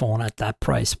with that phone at that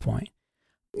price point.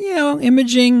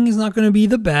 Imaging is not going to be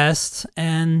the best,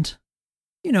 and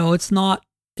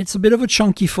it's a bit of a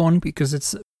chunky phone because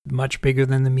it's much bigger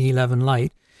than the Mi 11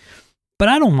 Lite. But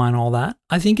I don't mind all that.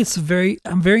 I think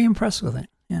I'm very impressed with it.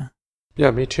 Yeah. Yeah,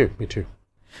 me too.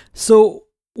 So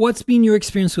what's been your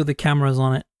experience with the cameras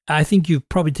on it? I think you've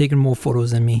probably taken more photos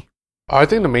than me. I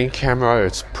think the main camera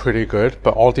is pretty good,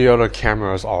 but all the other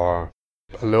cameras are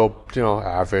a little,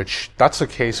 average. That's the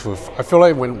case with, I feel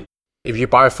like if you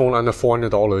buy a phone under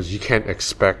 $400, you can't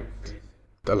expect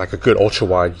like a good ultra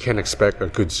wide. You can't expect a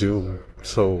good zoom.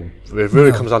 So it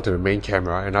really comes down to the main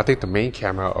camera. And I think the main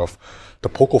camera of the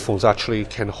Poco phones actually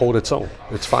can hold its own.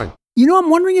 It's fine. I'm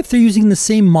wondering if they're using the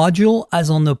same module as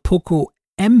on the Poco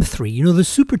M3, the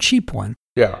super cheap one.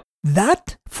 Yeah.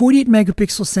 That 48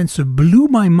 megapixel sensor blew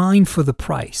my mind for the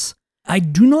price. I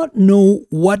do not know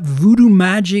what voodoo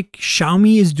magic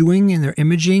Xiaomi is doing in their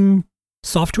imaging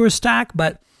software stack,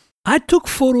 but I took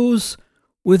photos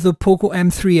with the Poco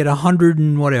M3 at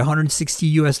 160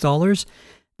 US dollars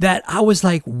that I was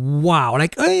like, wow,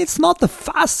 like it's not the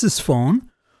fastest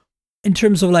phone in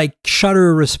terms of like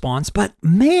shutter response, but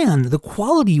man, the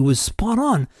quality was spot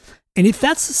on. And if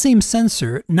that's the same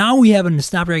sensor, now we have a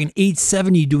Snapdragon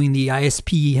 870 doing the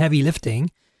ISP heavy lifting,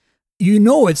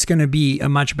 it's going to be a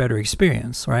much better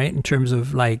experience, right? In terms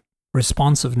of like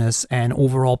responsiveness and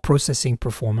overall processing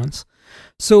performance.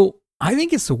 So I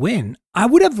think it's a win. I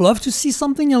would have loved to see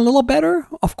something a little better,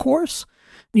 of course,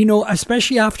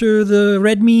 especially after the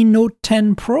Redmi Note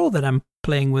 10 Pro that I'm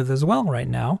playing with as well right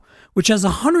now, which has a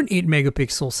 108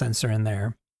 megapixel sensor in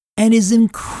there and is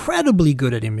incredibly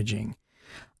good at imaging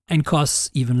and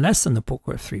costs even less than the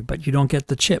Poco F3, but you don't get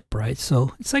the chip, right?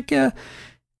 So it's like,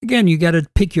 again, you got to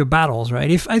pick your battles, right?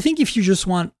 I think if you just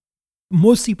want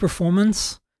mostly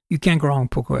performance, you can't go wrong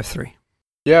with Poco F3.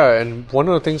 Yeah, and one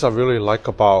of the things I really like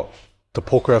about the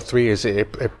Poco F3 is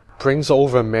it brings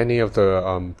over many of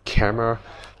the camera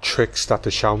tricks that the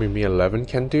Xiaomi Mi 11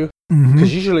 can do.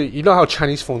 Because usually, you know how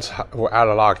Chinese phones will add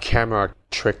a lot of camera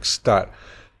tricks that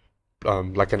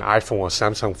like an iPhone or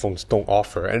Samsung phones don't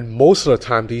offer. And most of the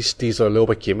time, these are a little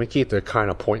bit gimmicky. They're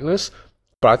kind of pointless.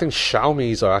 But I think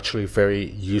Xiaomi's are actually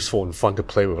very useful and fun to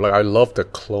play with. Like, I love the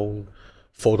clone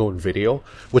photo and video,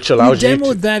 which allows you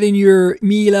demoed that in your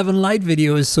Mi 11 Lite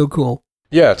video is so cool.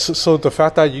 Yeah, so the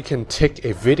fact that you can take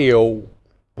a video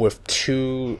with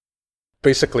two,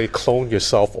 basically clone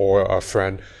yourself or a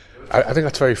friend, I think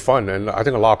that's very fun. And I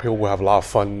think a lot of people will have a lot of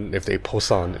fun if they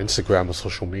post on Instagram or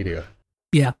social media.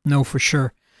 Yeah, no, for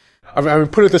sure. I mean,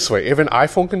 put it this way. If an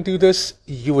iPhone can do this,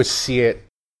 you would see it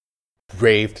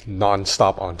raved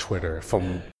nonstop on Twitter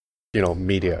from,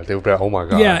 media. They would be like, oh my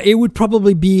God. Yeah, it would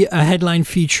probably be a headline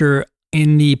feature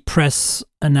in the press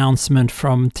announcement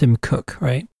from Tim Cook,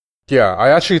 right? Yeah, I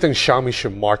actually think Xiaomi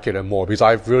should market it more because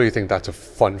I really think that's a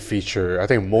fun feature. I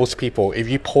think most people, if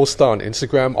you post that on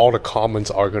Instagram, all the comments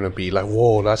are going to be like,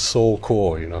 whoa, that's so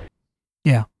cool,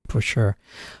 Yeah, for sure.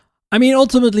 I mean,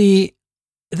 ultimately,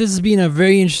 this has been a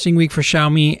very interesting week for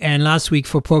Xiaomi and last week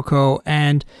for Poco.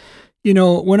 And,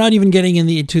 we're not even getting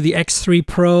into the X3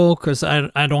 Pro because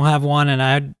I don't have one.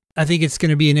 And I think it's going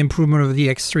to be an improvement over the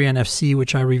X3 NFC,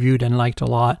 which I reviewed and liked a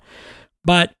lot.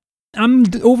 But I'm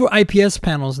over IPS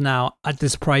panels now at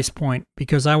this price point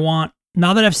because now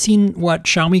that I've seen what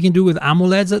Xiaomi can do with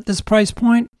AMOLEDs at this price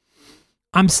point,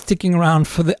 I'm sticking around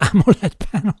for the AMOLED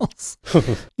panels.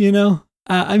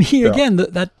 Again,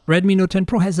 that Redmi Note 10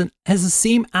 Pro has the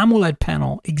same AMOLED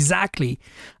panel exactly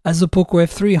as the Poco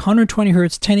F3, 120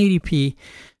 Hz, 1080p,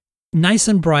 nice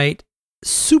and bright,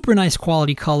 super nice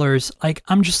quality colors. Like,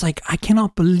 I'm just like, I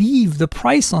cannot believe the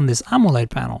price on this AMOLED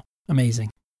panel. Amazing.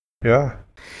 Yeah.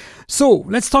 So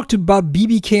let's talk about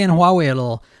BBK and Huawei a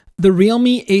little. The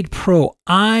Realme 8 Pro.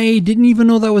 I didn't even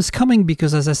know that was coming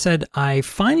because, as I said, I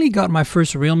finally got my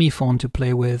first Realme phone to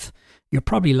play with. You're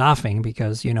probably laughing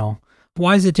because,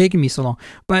 why is it taking me so long?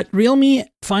 But Realme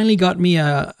finally got me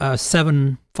a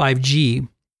 7 5G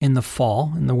in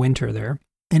the winter there.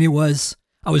 And I was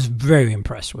very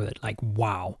impressed with it. Like,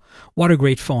 wow, what a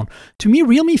great phone. To me,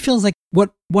 Realme feels like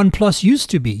what OnePlus used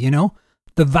to be,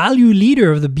 the value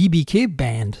leader of the BBK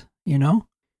band,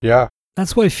 Yeah.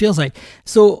 That's what it feels like.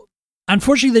 So,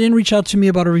 unfortunately, they didn't reach out to me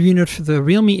about a review note for the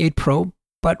Realme 8 Pro.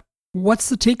 But what's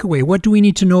the takeaway? What do we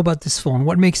need to know about this phone?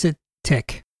 What makes it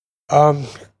tick?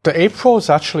 The 8 Pro is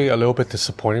actually a little bit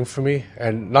disappointing for me.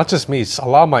 And not just me, it's a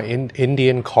lot of my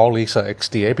Indian colleagues at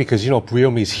XDA because,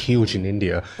 Realme is huge in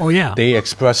India. Oh, yeah. They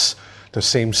express the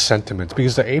same sentiments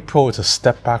because the 8 Pro is a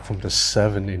step back from the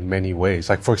 7 in many ways.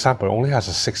 Like, for example, it only has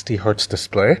a 60 hertz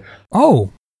display.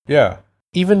 Oh. Yeah.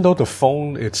 Even though the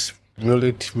phone, it's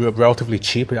really relatively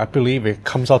cheap, I believe it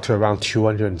comes out to around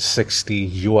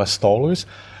 $260 US.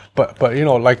 But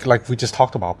like we just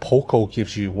talked about, Poco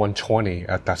gives you 120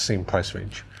 at that same price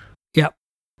range. Yep.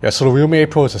 Yeah, so the Realme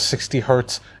 8 Pro is a 60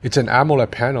 hertz. It's an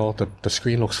AMOLED panel. The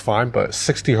screen looks fine, but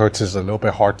 60 hertz is a little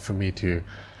bit hard for me to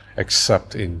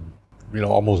accept in,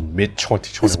 almost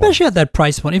mid-2021. Especially at that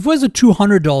price point. If it was a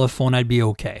 $200 phone, I'd be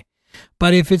okay.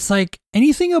 But if it's like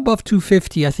anything above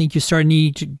 $250, I think you start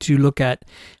needing to look at.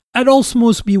 I'd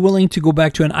almost be willing to go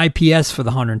back to an IPS for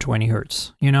the 120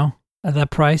 hertz, at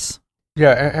that price.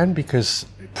 Yeah, and because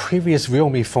previous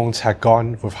Realme phones had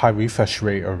gone with high refresh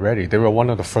rate already. They were one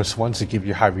of the first ones to give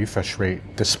you high refresh rate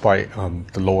despite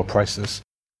the lower prices.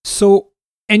 So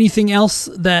Anything else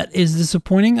that is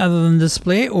disappointing other than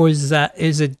display, or is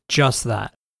it just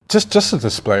that? Just the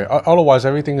display. Otherwise,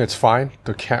 everything is fine.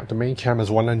 The main camera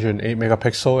is 108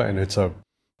 megapixel, and it's a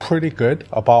pretty good,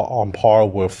 about on par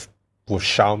with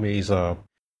Xiaomi's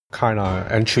kind of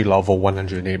entry level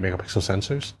 108 megapixel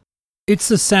sensors. It's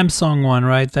the Samsung one,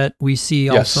 right? That we see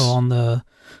also on the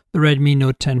Redmi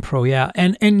Note 10 Pro. Yeah,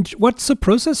 and what's the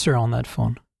processor on that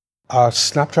phone?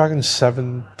 Snapdragon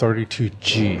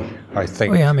 732G, I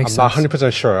think. Oh, yeah, makes I'm sense. not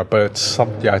 100% sure, but it's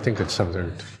I think it's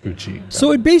 732G. Yeah.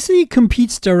 So it basically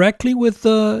competes directly with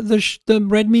the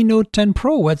Redmi Note 10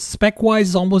 Pro. What's spec-wise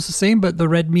is almost the same, but the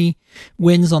Redmi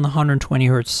wins on the 120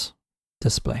 hertz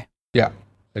display. Yeah,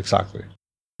 exactly.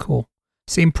 Cool.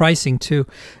 Same pricing too.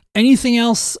 Anything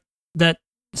else that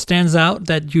stands out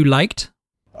that you liked?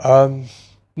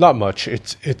 Not much.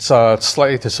 It's a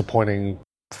slightly disappointing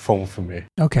phone for me.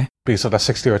 Okay. Because of that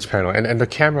 60 hertz panel. And the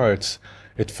camera, it's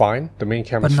fine. The main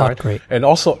camera's But not fine. great. And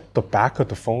also, the back of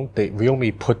the phone,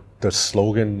 Realme put the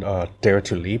slogan, Dare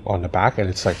to Leap, on the back, and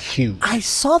it's like huge. I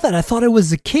saw that. I thought it was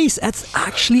the case. That's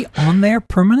actually on there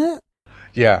permanent?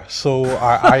 Yeah, so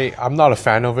I'm not a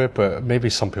fan of it, but maybe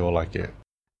some people like it.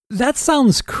 That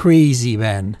sounds crazy,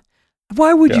 man.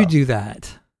 Why would you do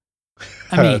that?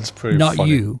 I mean, it's pretty not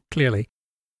funny. you, clearly.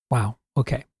 Wow.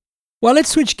 Okay. Well, let's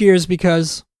switch gears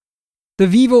because the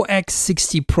Vivo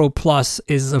X60 Pro Plus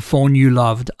is a phone you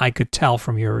loved. I could tell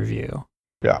from your review.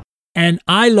 Yeah. And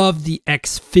I loved the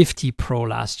X50 Pro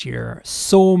last year.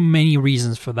 So many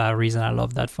reasons for that reason. I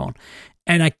love that phone.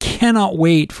 And I cannot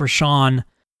wait for Sean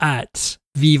at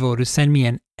Vivo to send me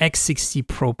an X60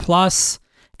 Pro Plus.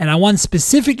 And I want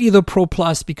specifically the Pro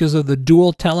Plus because of the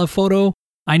dual telephoto.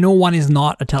 I know one is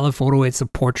not a telephoto, it's a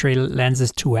portrait, lens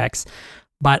is 2x,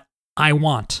 but I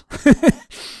want.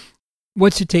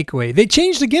 What's your takeaway? They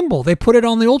changed the gimbal. They put it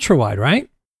on the ultra wide, right?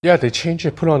 Yeah, they changed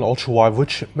it, put it on ultra wide,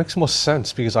 which makes more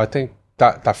sense because I think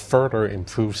that further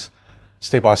improves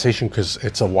stabilization because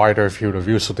it's a wider field of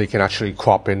view, so they can actually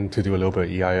crop in to do a little bit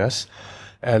of EIS.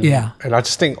 And I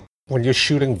just think when you're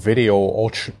shooting video,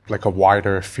 like a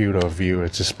wider field of view,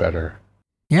 it's just better.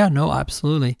 Yeah, no,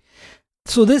 absolutely.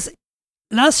 So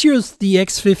last year's the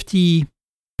X50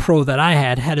 Pro that I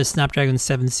had a Snapdragon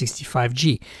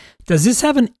 765G. Does this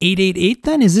have an 888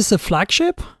 then? Is this a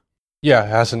flagship? Yeah, it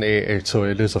has an 888, so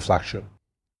it is a flagship.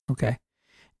 Okay.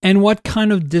 And what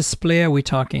kind of display are we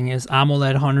talking? Is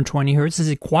AMOLED 120 hertz? Is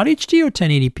it Quad HD or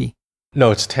 1080p? No,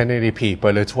 it's 1080p,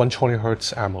 but it's 120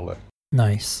 hertz AMOLED.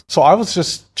 Nice. So I was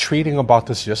just tweeting about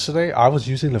this yesterday. I was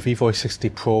using the Vivo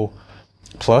X60 Pro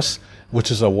Plus,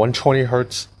 which is a 120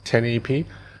 hertz 1080p.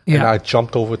 Yeah. And I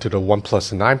jumped over to the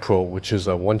OnePlus 9 Pro, which is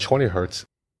a 120 hertz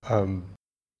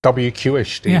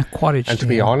WQHD. Yeah, Quad HD. And to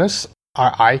be honest,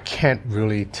 I can't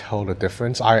really tell the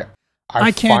difference. I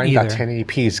can't find either. that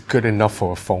 1080p is good enough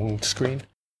for a phone screen.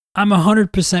 I'm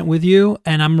 100% with you,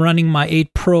 and I'm running my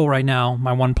 8 Pro right now,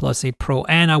 my OnePlus 8 Pro,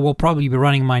 and I will probably be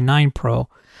running my 9 Pro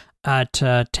at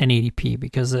 1080p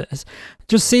because it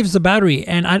just saves the battery.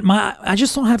 And I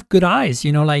just don't have good eyes,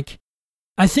 like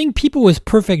I think people with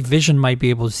perfect vision might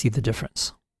be able to see the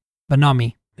difference, but not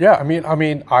me. Yeah, I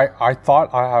mean, I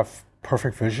thought I have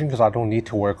perfect vision because I don't need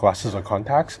to wear glasses or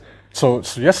contacts. So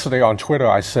yesterday on Twitter,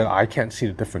 I said I can't see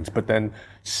the difference, but then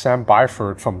Sam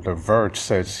Byford from The Verge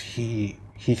says he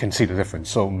can see the difference.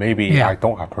 So maybe I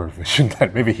don't have perfect vision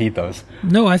then. Maybe he does.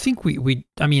 No, I think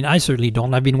I certainly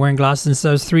don't. I've been wearing glasses since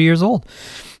I was 3 years old.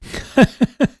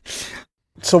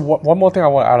 So one more thing I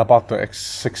want to add about the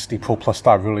X60 Pro Plus that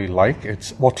I really like,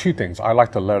 two things. I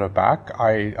like the leather back.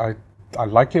 I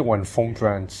like it when phone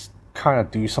brands kind of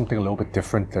do something a little bit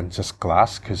different than just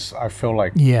glass, because I feel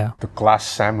like the glass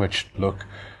sandwich look,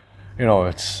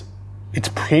 it's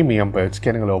premium, but it's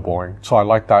getting a little boring. So I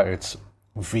like that it's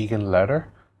vegan leather.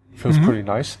 Feels pretty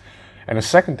nice. And the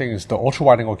second thing is the ultra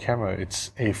wide angle camera.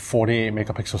 It's a 48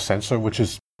 megapixel sensor, which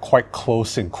is quite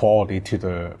close in quality to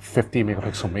the 50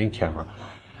 megapixel main camera.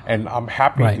 And I'm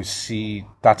happy to see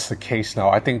that's the case now.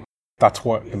 I think that's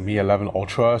what the Mi 11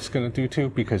 Ultra is going to do too,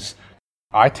 because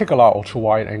I take a lot of ultra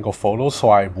wide angle photos, so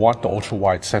I want the ultra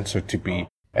wide sensor to be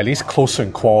at least closer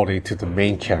in quality to the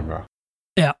main camera.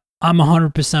 Yeah, I'm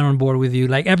 100% on board with you.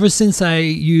 Like ever since I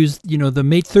used, the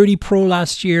Mate 30 Pro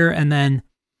last year, and then,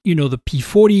 the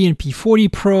P40 and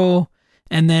P40 Pro,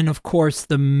 and then of course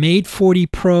the Mate 40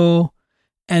 Pro,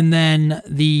 and then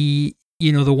the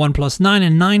OnePlus 9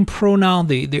 and 9 Pro now,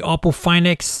 the Oppo Find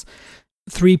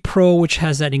X3 Pro, which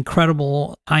has that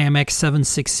incredible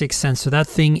IMX766 sensor. That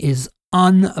thing is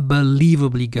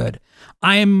unbelievably good.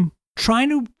 I am trying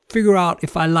to figure out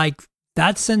if I like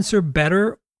that sensor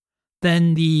better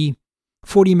than the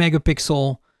 40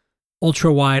 megapixel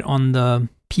ultra wide on the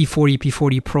P40,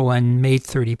 P40 Pro, and Mate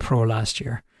 30 Pro last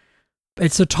year.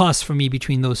 It's a toss for me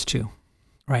between those two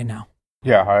right now.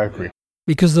 Yeah, I agree.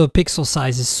 Because the pixel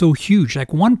size is so huge, like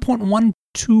 1.12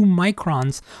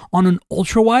 microns on an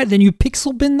ultra wide, then you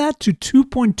pixel bin that to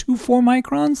 2.24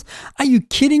 microns. Are you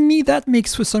kidding me? That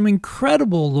makes for some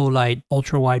incredible low light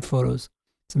ultra wide photos.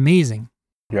 It's amazing.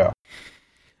 Yeah.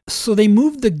 So they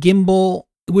moved the gimbal,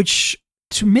 which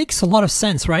makes a lot of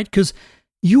sense, right? Because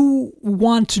you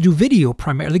want to do video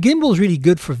primarily. The gimbal is really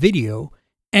good for video,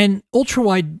 and ultra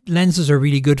wide lenses are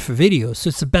really good for video. So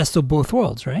it's the best of both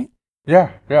worlds, right?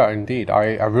 Yeah, indeed.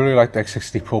 I really like the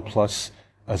X60 Pro Plus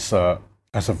as a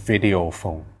video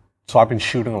phone. So I've been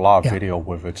shooting a lot of video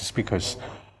with it just because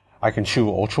I can shoot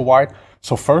ultra wide.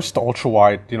 So first, the ultra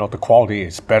wide, the quality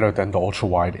is better than the ultra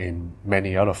wide in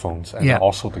many other phones, and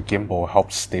also the gimbal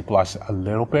helps stabilize a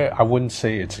little bit. I wouldn't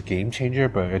say it's a game changer,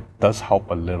 but it does help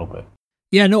a little bit.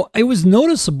 Yeah, no, it was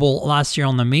noticeable last year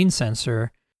on the main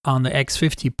sensor on the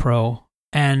X50 Pro,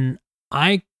 and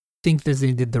I think that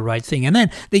they did the right thing. And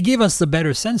then they gave us the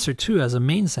better sensor too as a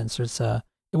main sensor. It's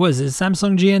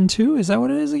Samsung GN2? Is that what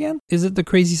it is again? Is it the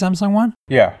crazy Samsung one?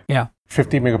 Yeah.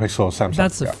 50 megapixel Samsung.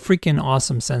 That's a freaking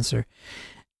awesome sensor.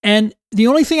 And the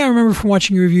only thing I remember from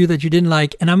watching your review that you didn't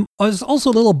like, and I was also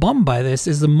a little bummed by this,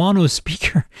 is the mono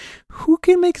speaker. Who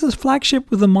can make this flagship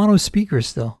with a mono speaker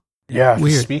still? Yeah,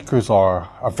 Weird. The speakers are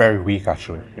very weak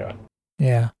actually.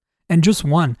 Yeah. And just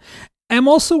one. I'm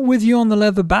also with you on the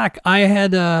leather back. I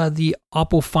had the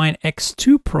Oppo Find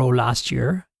X2 Pro last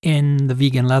year in the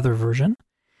vegan leather version,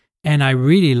 and I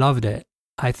really loved it.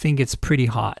 I think it's pretty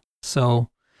hot. So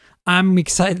I'm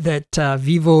excited that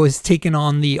Vivo is taking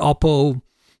on the Oppo.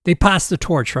 They passed the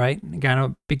torch, right? Kind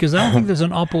of, because I don't think there's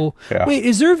an Oppo. Wait,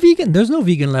 is there a vegan? There's no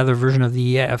vegan leather version of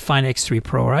the Find X3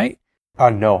 Pro, right?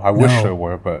 No, I wish there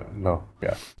were, but no.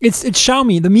 Yeah. It's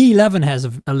Xiaomi. The Mi 11 has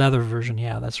a leather version.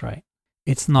 Yeah, that's right.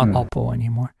 It's not Oppo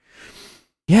anymore.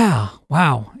 Yeah.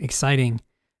 Wow. Exciting.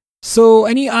 So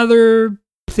any other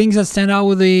things that stand out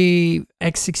with the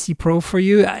X60 Pro for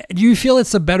you? Do you feel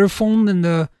it's a better phone than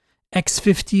the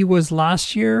X50 was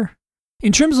last year?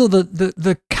 In terms of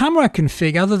the camera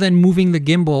config, other than moving the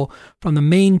gimbal from the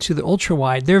main to the ultra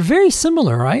wide, they're very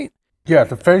similar, right? Yeah,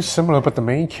 they're very similar, but the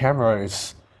main camera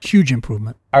is... Huge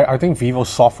improvement. I think Vivo's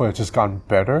software has just gotten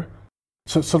better.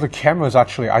 So the cameras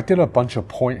actually, I did a bunch of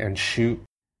point and shoot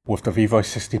with the Vivo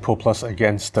X60 Pro Plus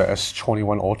against the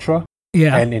S21 Ultra.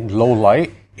 Yeah. And in low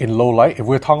light, if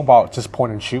we're talking about just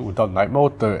point and shoot without night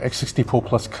mode, the X60 Pro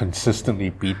Plus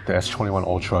consistently beat the S21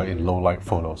 Ultra in low light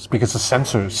photos because the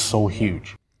sensor is so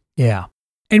huge. Yeah.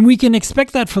 And we can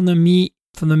expect that from the Mi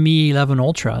 11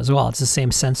 Ultra as well. It's the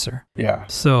same sensor. Yeah.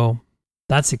 So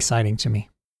that's exciting to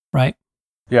me, right?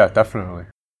 Yeah, definitely.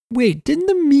 Wait, didn't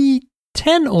the Mi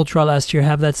 10 Ultra last year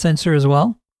have that sensor as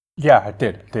well? Yeah, it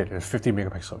did. It's 50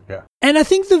 megapixel, yeah. And I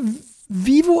think the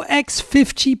Vivo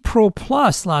X50 Pro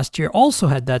Plus last year also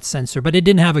had that sensor, but it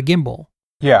didn't have a gimbal.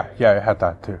 Yeah, it had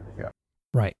that too, yeah.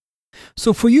 Right.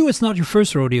 So for you, it's not your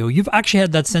first rodeo. You've actually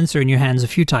had that sensor in your hands a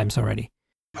few times already.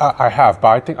 I have,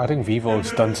 but I think Vivo's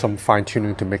done some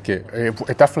fine-tuning to make it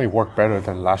definitely worked better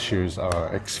than last year's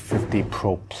X50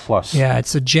 Pro Plus. Yeah,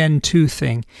 it's a Gen 2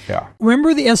 thing. Yeah.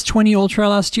 Remember the S20 Ultra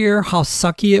last year, how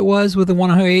sucky it was with the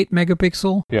 108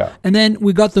 megapixel? Yeah. And then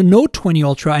we got the Note 20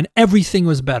 Ultra and everything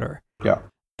was better. Yeah.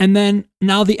 And then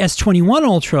now the S21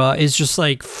 Ultra is just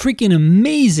like freaking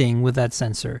amazing with that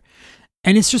sensor.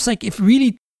 And it's just like, it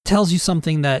really tells you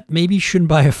something that maybe you shouldn't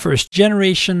buy a first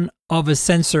generation of a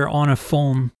sensor on a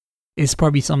phone is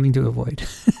probably something to avoid.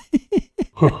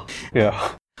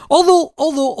 Yeah.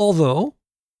 Although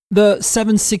the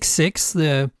 766,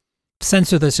 the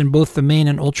sensor that's in both the main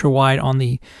and ultra wide on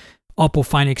the Oppo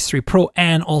Find X3 Pro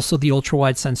and also the ultra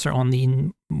wide sensor on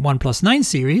the OnePlus 9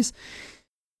 series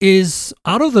is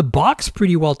out of the box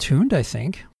pretty well tuned, I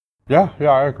think. Yeah,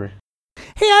 I agree.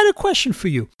 Hey, I had a question for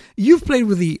you. You've played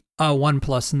with the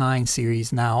OnePlus 9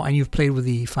 series now, and you've played with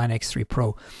the Find X3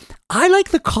 Pro. I like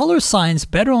the color science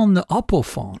better on the Oppo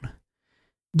phone.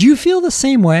 Do you feel the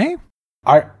same way?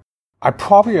 I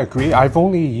probably agree. I've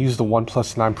only used the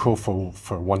OnePlus 9 Pro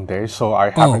for 1 day, so I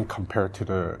haven't compared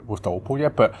with the Oppo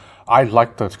yet. But I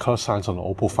like the color science on the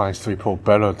Oppo Find X3 Pro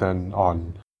better than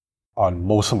on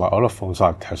most of my other phones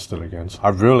I've tested against. I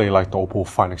really like the Oppo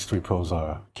Find X3 Pro's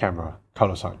camera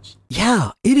color science.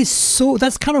 Yeah, it is so...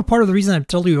 That's kind of part of the reason I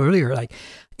told you earlier. Like,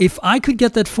 if I could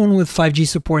get that phone with 5G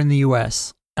support in the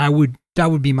US, that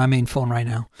would be my main phone right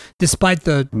now. Despite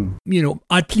the,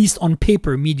 at least on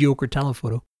paper, mediocre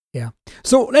telephoto. Yeah.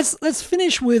 So let's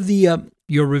finish with the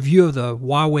your review of the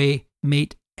Huawei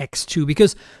Mate X2,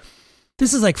 because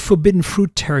this is like forbidden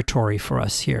fruit territory for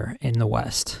us here in the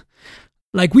West.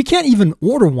 Like we can't even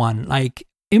order one. Like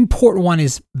import one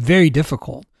is very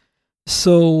difficult.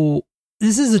 So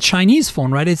this is a Chinese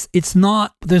phone, right? It's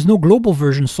not, there's no global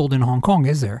version sold in Hong Kong,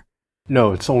 is there?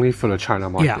 No, it's only for the China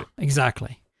market. Yeah,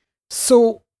 exactly.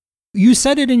 So you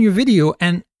said it in your video,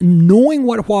 and knowing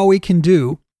what Huawei can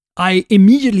do, I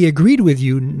immediately agreed with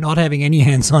you, not having any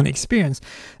hands-on experience,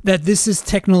 that this is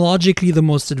technologically the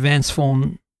most advanced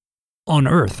phone on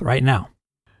earth right now.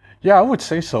 Yeah, I would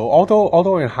say so.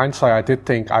 Although in hindsight, I did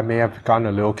think I may have gotten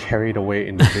a little carried away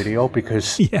in the video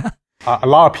because Yeah. a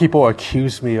lot of people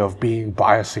accuse me of being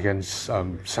biased against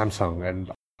Samsung,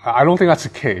 and I don't think that's the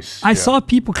case. I saw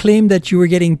people claim that you were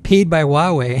getting paid by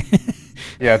Huawei.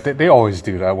 Yeah, they always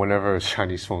do that whenever it's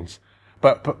Chinese phones.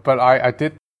 But I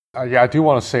did. I do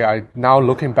want to say, now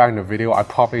looking back in the video, I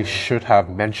probably should have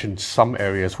mentioned some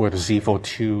areas where the Z Fold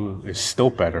 2 is still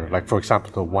better. Like, for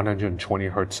example, the 120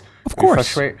 hertz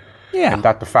refresh rate. Yeah. And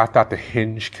that the fact that the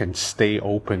hinge can stay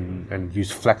open and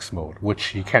use flex mode,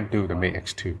 which you can't do with the Mate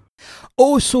X2.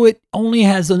 Oh, so it only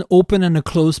has an open and a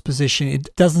closed position.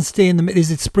 It doesn't stay in the middle.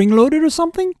 Is it spring-loaded or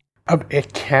something?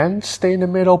 It can stay in the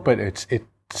middle, but it's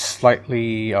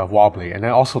slightly wobbly. And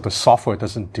then also the software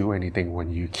doesn't do anything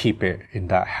when you keep it in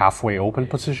that halfway open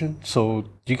position. So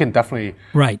you can definitely...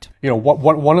 Right.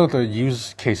 One of the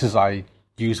use cases I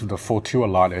use with the Fold 2 a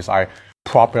lot is I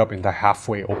prop it up in the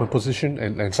halfway open position,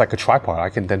 and it's like a tripod.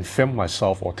 I can then film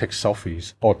myself or take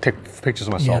selfies or take pictures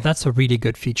of myself. Yeah, that's a really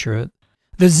good feature.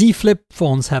 The Z Flip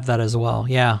phones have that as well.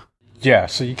 Yeah. Yeah,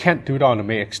 so you can't do that on the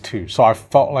Mate X2. So I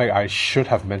felt like I should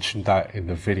have mentioned that in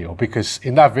the video, because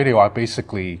in that video, I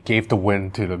basically gave the win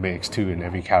to the Mate X2 in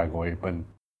every category. But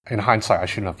in hindsight, I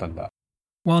shouldn't have done that.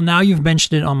 Well, now you've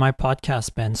mentioned it on my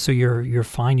podcast, Ben, so you're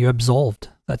fine. You're absolved.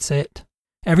 That's it.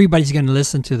 Everybody's going to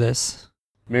listen to this.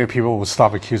 Maybe people will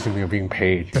stop accusing me of being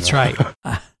paid. That's right.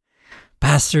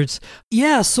 Bastards.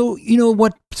 Yeah, so,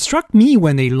 what struck me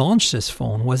when they launched this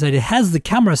phone was that it has the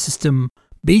camera system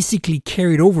basically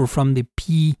carried over from the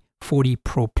P40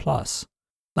 Pro Plus.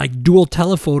 Like dual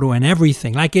telephoto and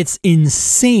everything. Like it's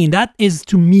insane. That is,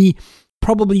 to me,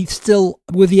 probably still,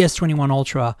 with the S21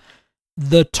 Ultra,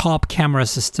 the top camera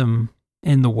system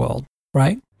in the world,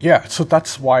 right? Yeah, so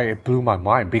that's why it blew my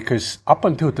mind, because up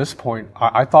until this point,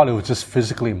 I thought it was just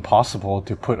physically impossible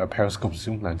to put a periscope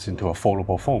zoom lens into a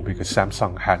foldable phone because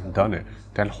Samsung hadn't done it.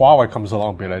 Then Huawei comes along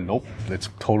and be like, nope, it's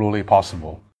totally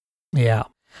possible. Yeah.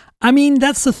 I mean,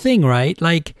 that's the thing, right?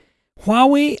 Like,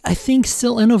 Huawei, I think,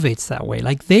 still innovates that way.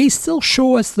 Like, they still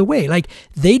show us the way. Like,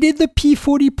 they did the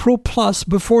P40 Pro Plus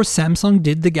before Samsung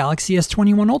did the Galaxy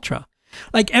S21 Ultra.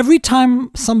 Like every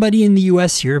time somebody in the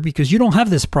US here, because you don't have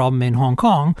this problem in Hong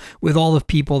Kong with all the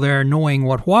people there knowing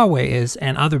what Huawei is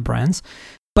and other brands,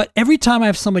 but every time I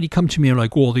have somebody come to me and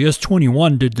like, well, the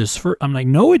S21 did this first. I'm like,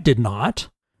 no, it did not.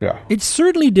 Yeah. It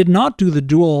certainly did not do the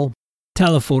dual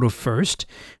telephoto first.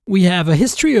 We have a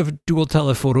history of dual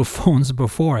telephoto phones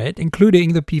before it,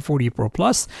 including the P40 Pro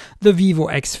Plus, the Vivo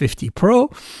X50 Pro,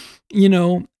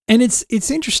 and it's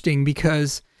interesting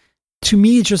because to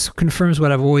me, it just confirms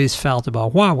what I've always felt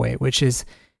about Huawei, which is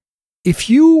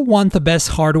if you want the best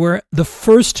hardware, the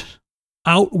first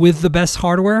out with the best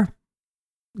hardware,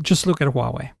 just look at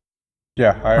Huawei.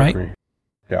 Yeah, I agree.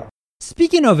 Yeah.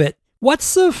 Speaking of it,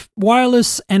 what's the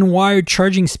wireless and wired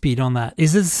charging speed on that?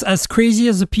 Is it as crazy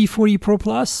as the P40 Pro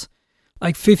Plus?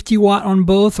 Like 50 watt on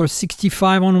both or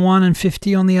 65 on one and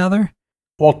 50 on the other?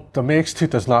 Well, the Mate X2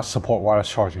 does not support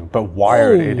wireless charging, but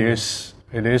wired it is...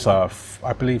 It is, I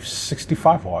believe,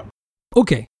 65 watt.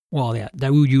 Okay. Well, yeah,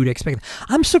 that you would expect.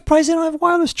 I'm surprised they don't have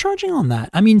wireless charging on that.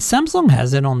 I mean, Samsung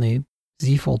has it on the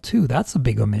Z Fold 2. That's a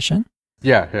big omission.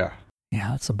 Yeah. Yeah,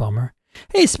 that's a bummer.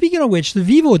 Hey, speaking of which, the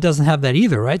Vivo doesn't have that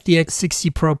either, right? The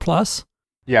X60 Pro Plus?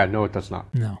 Yeah, no, it does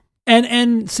not. No.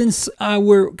 And since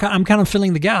I'm kind of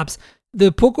filling the gaps,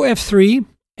 the Poco F3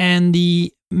 and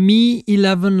the Mi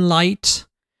 11 Lite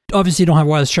obviously don't have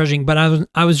wireless charging, but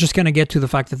I was just going to get to the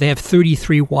fact that they have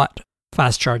 33 watt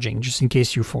fast charging, just in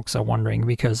case you folks are wondering,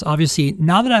 because obviously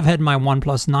now that I've had my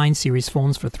OnePlus 9 series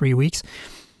phones for 3 weeks,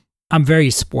 I'm very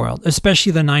spoiled,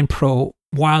 especially the 9 Pro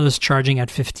wireless charging at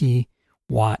 50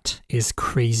 watt is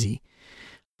crazy.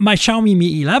 My Xiaomi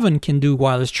Mi 11 can do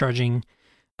wireless charging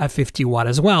at 50 watt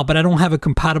as well, but I don't have a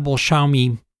compatible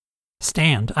Xiaomi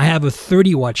stand. I have a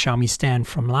 30 watt Xiaomi stand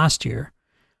from last year,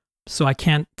 so I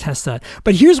can't test that.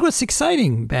 But here's what's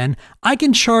exciting, Ben. I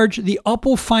can charge the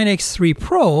Oppo Find X3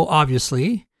 Pro,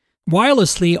 obviously,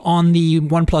 wirelessly on the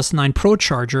OnePlus 9 Pro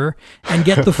charger and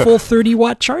get the full 30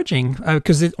 watt charging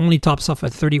because it only tops off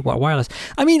at 30 watt wireless.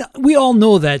 I mean, we all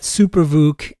know that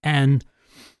SuperVOOC and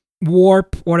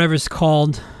Warp, whatever it's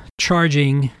called,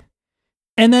 charging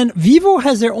And then Vivo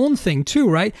has their own thing too,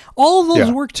 right? All of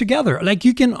those work together. Like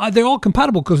you can, they're all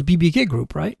compatible because BBK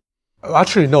group, right?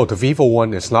 Actually, no, the Vivo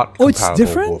one is not compatible. It's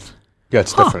different? Yeah,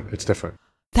 it's different. It's different.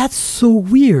 That's so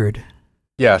weird.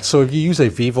 Yeah, so if you use a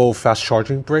Vivo fast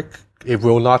charging brick, it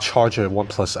will not charge a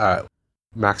OnePlus at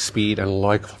max speed and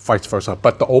like vice versa.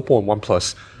 But the Oppo and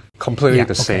OnePlus, completely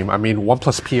the same. I mean,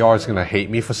 OnePlus PR is going to hate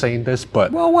me for saying this,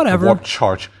 but whatever. Warp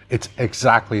Charge, it's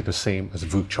exactly the same as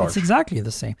VOOC Charge. It's exactly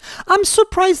the same. I'm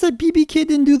surprised that BBK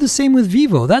didn't do the same with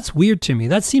Vivo. That's weird to me.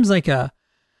 That seems like a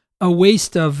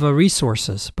waste of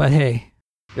resources, but hey.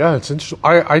 Yeah, it's interesting.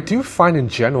 I do find in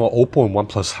general, Oppo and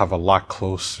OnePlus have a lot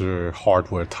closer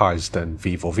hardware ties than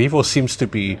Vivo. Vivo seems to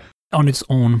be on its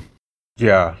own.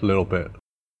 Yeah, a little bit.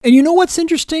 And you know what's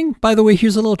interesting? By the way,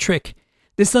 here's a little trick.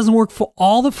 This doesn't work for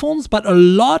all the phones, but a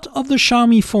lot of the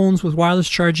Xiaomi phones with wireless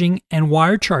charging and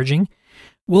wired charging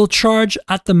will charge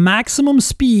at the maximum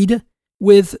speed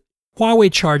with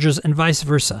Huawei chargers and vice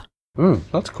versa.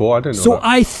 That's cool. I didn't know So that.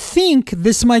 I think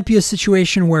this might be a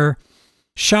situation where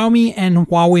Xiaomi and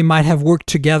Huawei might have worked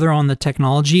together on the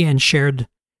technology and shared,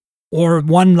 or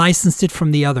one licensed it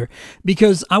from the other,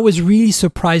 because I was really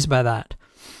surprised by that.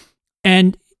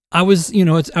 And I was,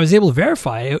 I was able to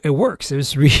verify it works. It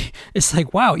was it's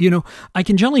like, wow, I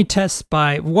can generally test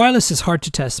by wireless is hard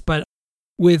to test, but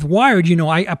with wired,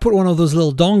 I put one of those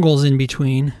little dongles in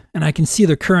between and I can see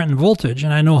the current and voltage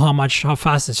and I know how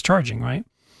fast it's charging, right?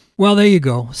 Well, there you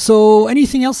go. So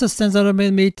anything else that stands out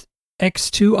about Mate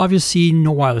X2? Obviously,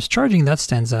 no wireless charging. That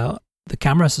stands out. The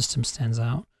camera system stands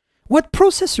out. What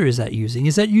processor is that using?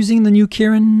 Is that using the new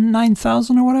Kirin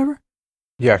 9000 or whatever?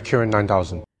 Yeah, Kirin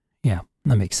 9000. Yeah,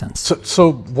 that makes sense.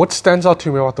 So what stands out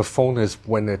to me about the phone is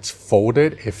when it's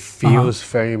folded, it feels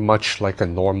very much like a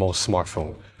normal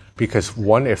smartphone. Because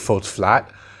one, it folds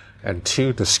flat, and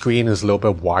two, the screen is a little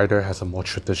bit wider, has a more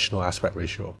traditional aspect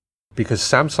ratio. Because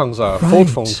Samsung's fold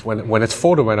phones, when it's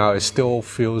folded right now, it still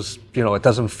feels, it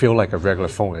doesn't feel like a regular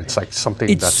phone. It's like something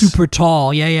that's super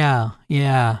tall. Yeah.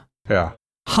 Yeah.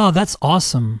 Huh, that's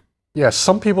awesome. Yeah,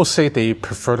 some people say they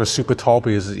prefer the super tall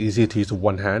because it's easier to use with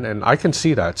one hand, and I can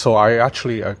see that. So I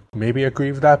actually maybe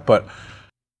agree with that. But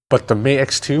the Mate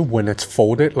X2, when it's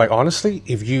folded, like honestly,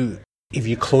 if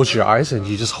you close your eyes and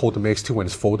you just hold the Mate X2 when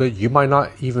it's folded, you might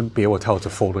not even be able to tell it's a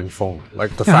folding phone.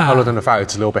 Like the fact, other than the fact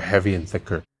it's a little bit heavy and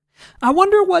thicker. I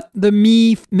wonder what the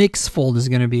Mi Mix Fold is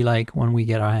going to be like when we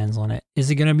get our hands on it. Is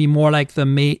it going to be more like the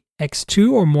Mate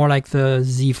X2 or more like the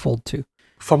Z Fold 2?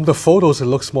 From the photos, it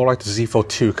looks more like the Z Fold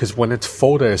 2 because when it's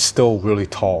folded, it's still really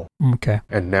tall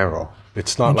and narrow.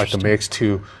 It's not like the Mate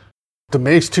X2. The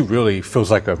Mate X2 really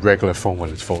feels like a regular phone when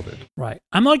it's folded. Right.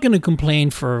 I'm not going to complain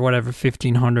for whatever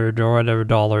 $1,500 or whatever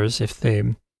dollars if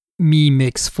the Mi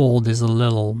Mix Fold is a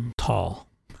little tall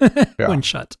when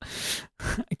shut.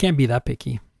 I can't be that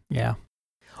picky. Yeah.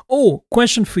 Oh,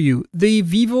 question for you. The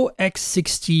Vivo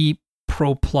X60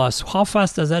 Pro Plus, how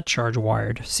fast does that charge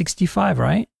wired? 65,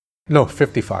 right? No,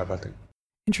 55, I think.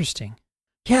 Interesting.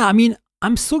 Yeah, I mean,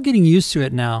 I'm still getting used to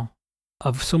it now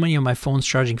of so many of my phones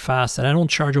charging fast that I don't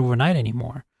charge overnight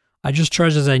anymore. I just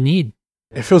charge as I need.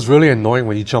 It feels really annoying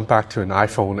when you jump back to an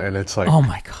iPhone and it's like... Oh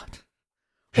my God.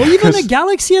 Or even the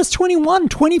Galaxy S21,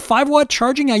 25-watt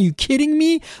charging. Are you kidding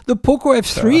me? The Poco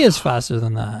F3 is faster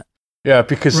than that. Yeah,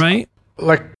 because, right?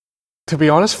 Like, to be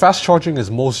honest, fast charging is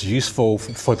most useful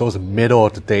for those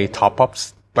middle-of-the-day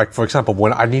top-ups. Like, for example,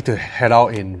 when I need to head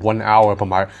out in 1 hour,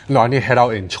 I need to head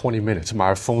out in 20 minutes.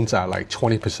 My phone's at like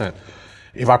 20%.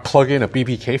 If I plug in a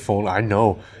BBK phone, I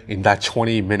know in that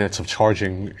 20 minutes of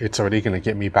charging, it's already going to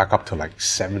get me back up to like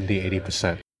 70,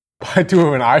 80%. But I do it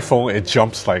with an iPhone, it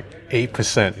jumps like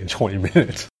 8% in 20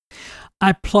 minutes.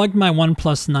 I plugged my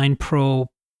OnePlus 9 Pro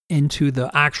into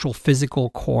the actual physical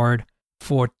cord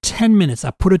for 10 minutes.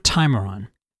 I put a timer on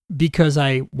because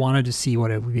I wanted to see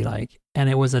what it would be like. And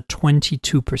it was at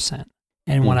 22%.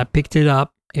 And when I picked it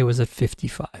up, it was at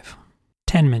 55.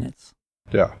 10 minutes.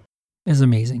 Yeah. It's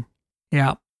amazing.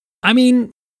 Yeah. I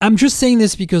mean, I'm just saying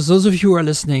this because those of you who are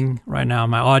listening right now,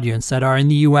 my audience that are in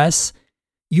the US,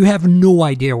 you have no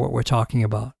idea what we're talking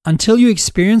about. Until you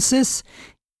experience this,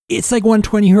 it's like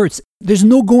 120 hertz. There's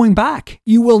no going back.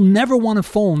 You will never want a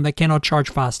phone that cannot charge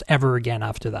fast ever again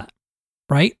after that.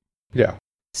 Right? Yeah.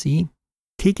 See?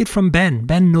 Take it from Ben.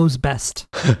 Ben knows best.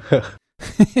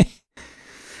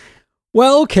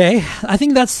 Well, okay. I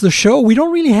think that's the show. We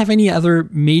don't really have any other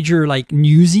major like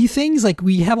newsy things. Like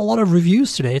we have a lot of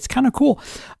reviews today. It's kind of cool.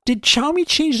 Did Xiaomi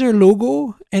change their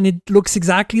logo and it looks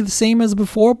exactly the same as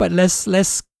before, but less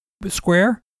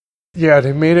square? Yeah,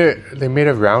 they made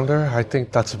it rounder. I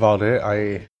think that's about it.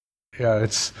 I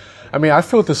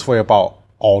feel this way about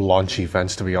all launch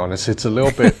events, to be honest. It's a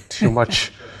little bit too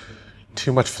much.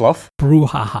 too much fluff.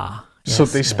 Brouhaha. So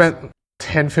they spent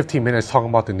 10, 15 minutes talking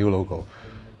about the new logo.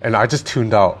 And I just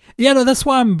tuned out. Yeah, no, that's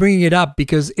why I'm bringing it up,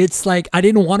 because it's like, I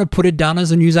didn't want to put it down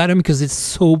as a news item because it's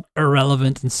so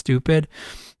irrelevant and stupid.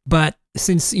 But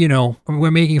since,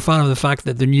 we're making fun of the fact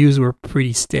that the news were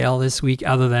pretty stale this week,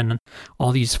 other than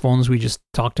all these phones we just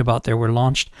talked about that were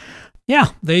launched. Yeah,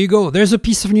 there you go. There's a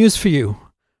piece of news for you.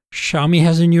 Xiaomi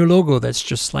has a new logo that's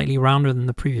just slightly rounder than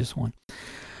the previous one.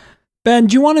 Ben,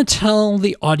 do you want to tell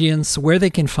the audience where they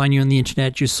can find you on the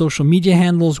internet, your social media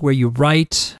handles, where you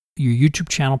write, your YouTube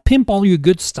channel? Pimp all your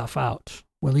good stuff out,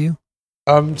 will you?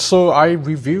 So I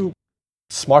review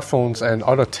smartphones and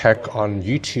other tech on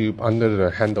YouTube under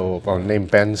the handle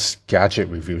named Ben's Gadget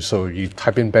Review. So you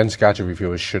type in Ben's Gadget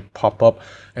Review, it should pop up.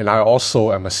 And I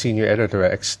also am a senior editor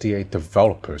at XDA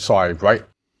Developer. So I write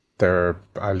there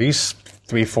at least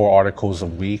 3-4 articles a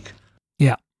week.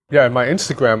 Yeah. Yeah, and my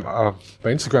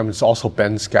Instagram is also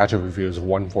Ben's Gadget Reviews,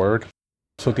 one word.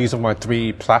 So these are my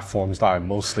 3 platforms that I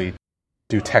mostly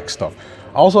do tech stuff.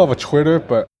 I also have a Twitter,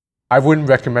 but I wouldn't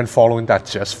recommend following that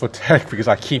just for tech because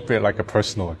I keep it like a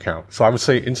personal account. So I would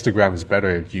say Instagram is better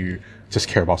if you just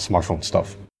care about smartphone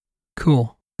stuff.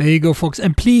 Cool. There you go, folks.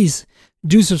 And please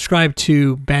do subscribe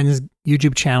to Ben's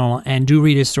YouTube channel and do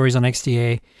read his stories on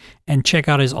XDA and check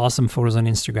out his awesome photos on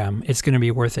Instagram. It's going to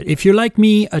be worth it. If you're like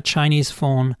me, a Chinese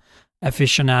phone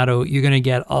aficionado, you're going to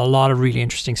get a lot of really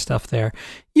interesting stuff there.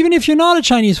 Even if you're not a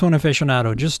Chinese phone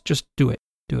aficionado, just do it.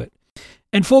 Do it.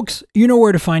 And folks, you know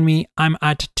where to find me. I'm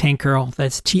at Tankgirl.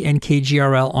 That's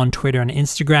TNKGRL on Twitter and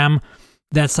Instagram.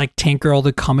 That's like Tank Girl,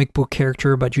 the comic book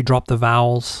character, but you drop the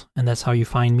vowels, and that's how you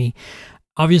find me.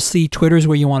 Obviously, Twitter is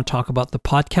where you want to talk about the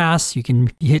podcast. You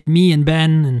can hit me and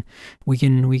Ben, and we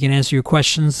can answer your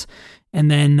questions.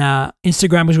 And then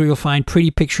Instagram is where you'll find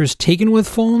pretty pictures taken with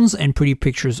phones and pretty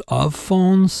pictures of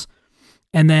phones.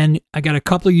 And then I got a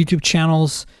couple of YouTube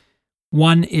channels.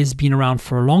 One is been around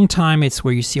for a long time. It's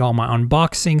where you see all my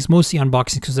unboxings, mostly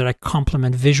unboxings because I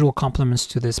complement visual complements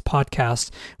to this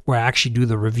podcast where I actually do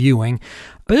the reviewing.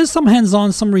 But there's some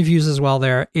hands-on, some reviews as well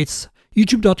there. It's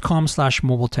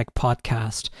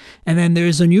youtube.com/mobiletechpodcast. And then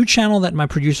there's a new channel that my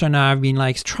producer and I have been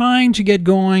trying to get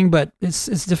going, but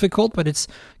it's difficult, but it's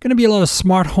going to be a lot of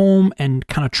smart home and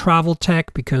kind of travel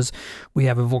tech because we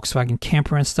have a Volkswagen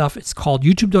camper and stuff. It's called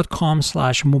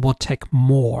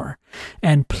youtube.com/mobiletechmore.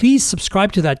 And please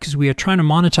subscribe to that because we are trying to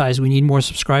monetize. We need more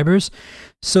subscribers.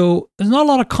 So there's not a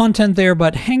lot of content there,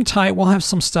 but hang tight. We'll have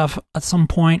some stuff at some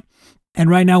point. And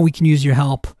right now we can use your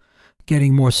help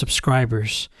getting more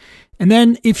subscribers. And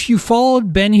then if you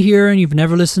followed Ben here and you've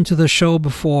never listened to the show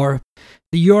before,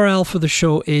 the URL for the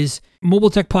show is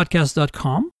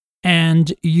mobiletechpodcast.com.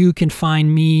 And you can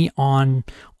find me on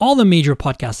all the major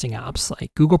podcasting apps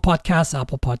like Google Podcasts,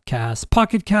 Apple Podcasts,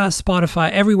 Pocket Casts, Spotify,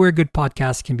 everywhere good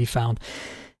podcasts can be found.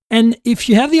 And if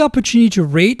you have the opportunity to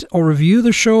rate or review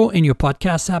the show in your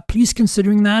podcast app, please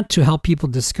considering that to help people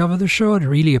discover the show. I'd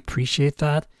really appreciate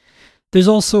that. There's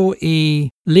also a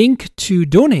link to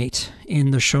donate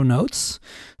in the show notes.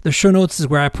 The show notes is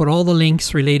where I put all the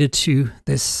links related to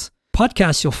this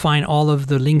podcast. You'll find all of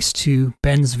the links to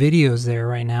Ben's videos there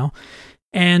right now.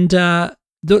 And the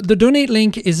donate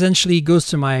link essentially goes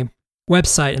to my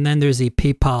website, and then there's a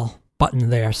PayPal button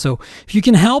there. So if you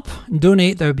can help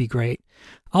donate, that would be great.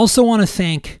 I also want to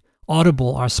thank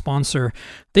Audible, our sponsor.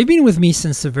 They've been with me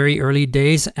since the very early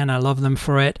days, and I love them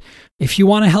for it. If you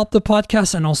want to help the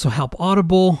podcast and also help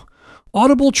Audible,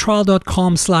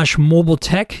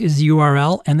 audibletrial.com/mobiletech is the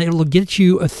URL, and it will get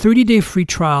you a 30-day free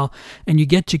trial, and you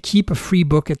get to keep a free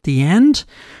book at the end,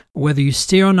 whether you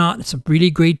stay or not. It's a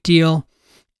really great deal.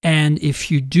 And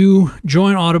if you do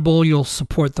join Audible, you'll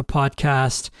support the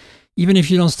podcast. Even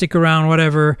if you don't stick around,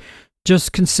 whatever,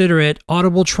 just consider it.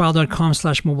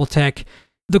 audibletrial.com/mobiletech.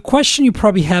 The question you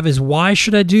probably have is, why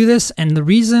should I do this? And the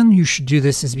reason you should do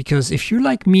this is because if you're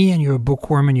like me and you're a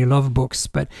bookworm and you love books,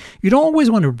 but you don't always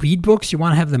want to read books, you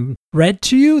want to have them read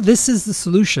to you, this is the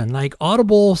solution.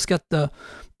 Audible's got the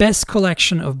best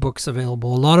collection of books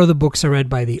available. A lot of the books are read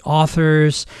by the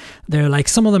authors. They're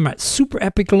some of them are super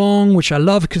epic long, which I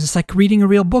love because it's like reading a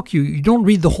real book. You don't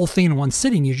read the whole thing in one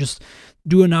sitting. You just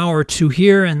do an hour or two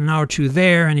here and an hour or two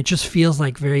there, and it just feels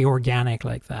very organic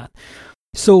like that.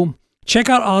 So check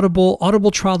out Audible,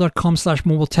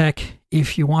 audibletrial.com/mobiletech.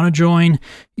 If you want to join,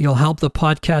 you'll help the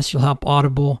podcast, you'll help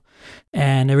Audible,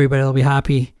 and everybody will be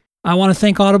happy. I want to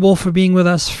thank Audible for being with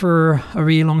us for a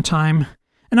really long time.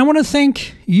 And I want to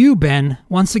thank you, Ben,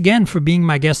 once again for being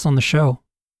my guest on the show.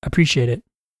 I appreciate it.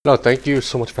 No, thank you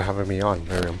so much for having me on,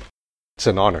 Miriam. It's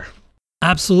an honor.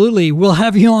 Absolutely. We'll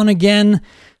have you on again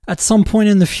at some point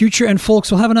in the future. And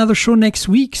folks, we'll have another show next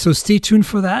week, so stay tuned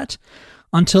for that.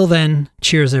 Until then,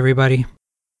 cheers, everybody.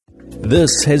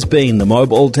 This has been the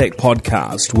Mobile Tech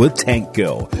Podcast with Tank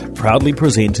Girl, proudly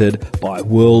presented by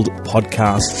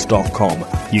worldpodcasts.com.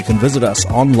 You can visit us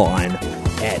online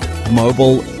at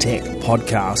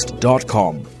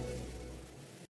mobiletechpodcast.com.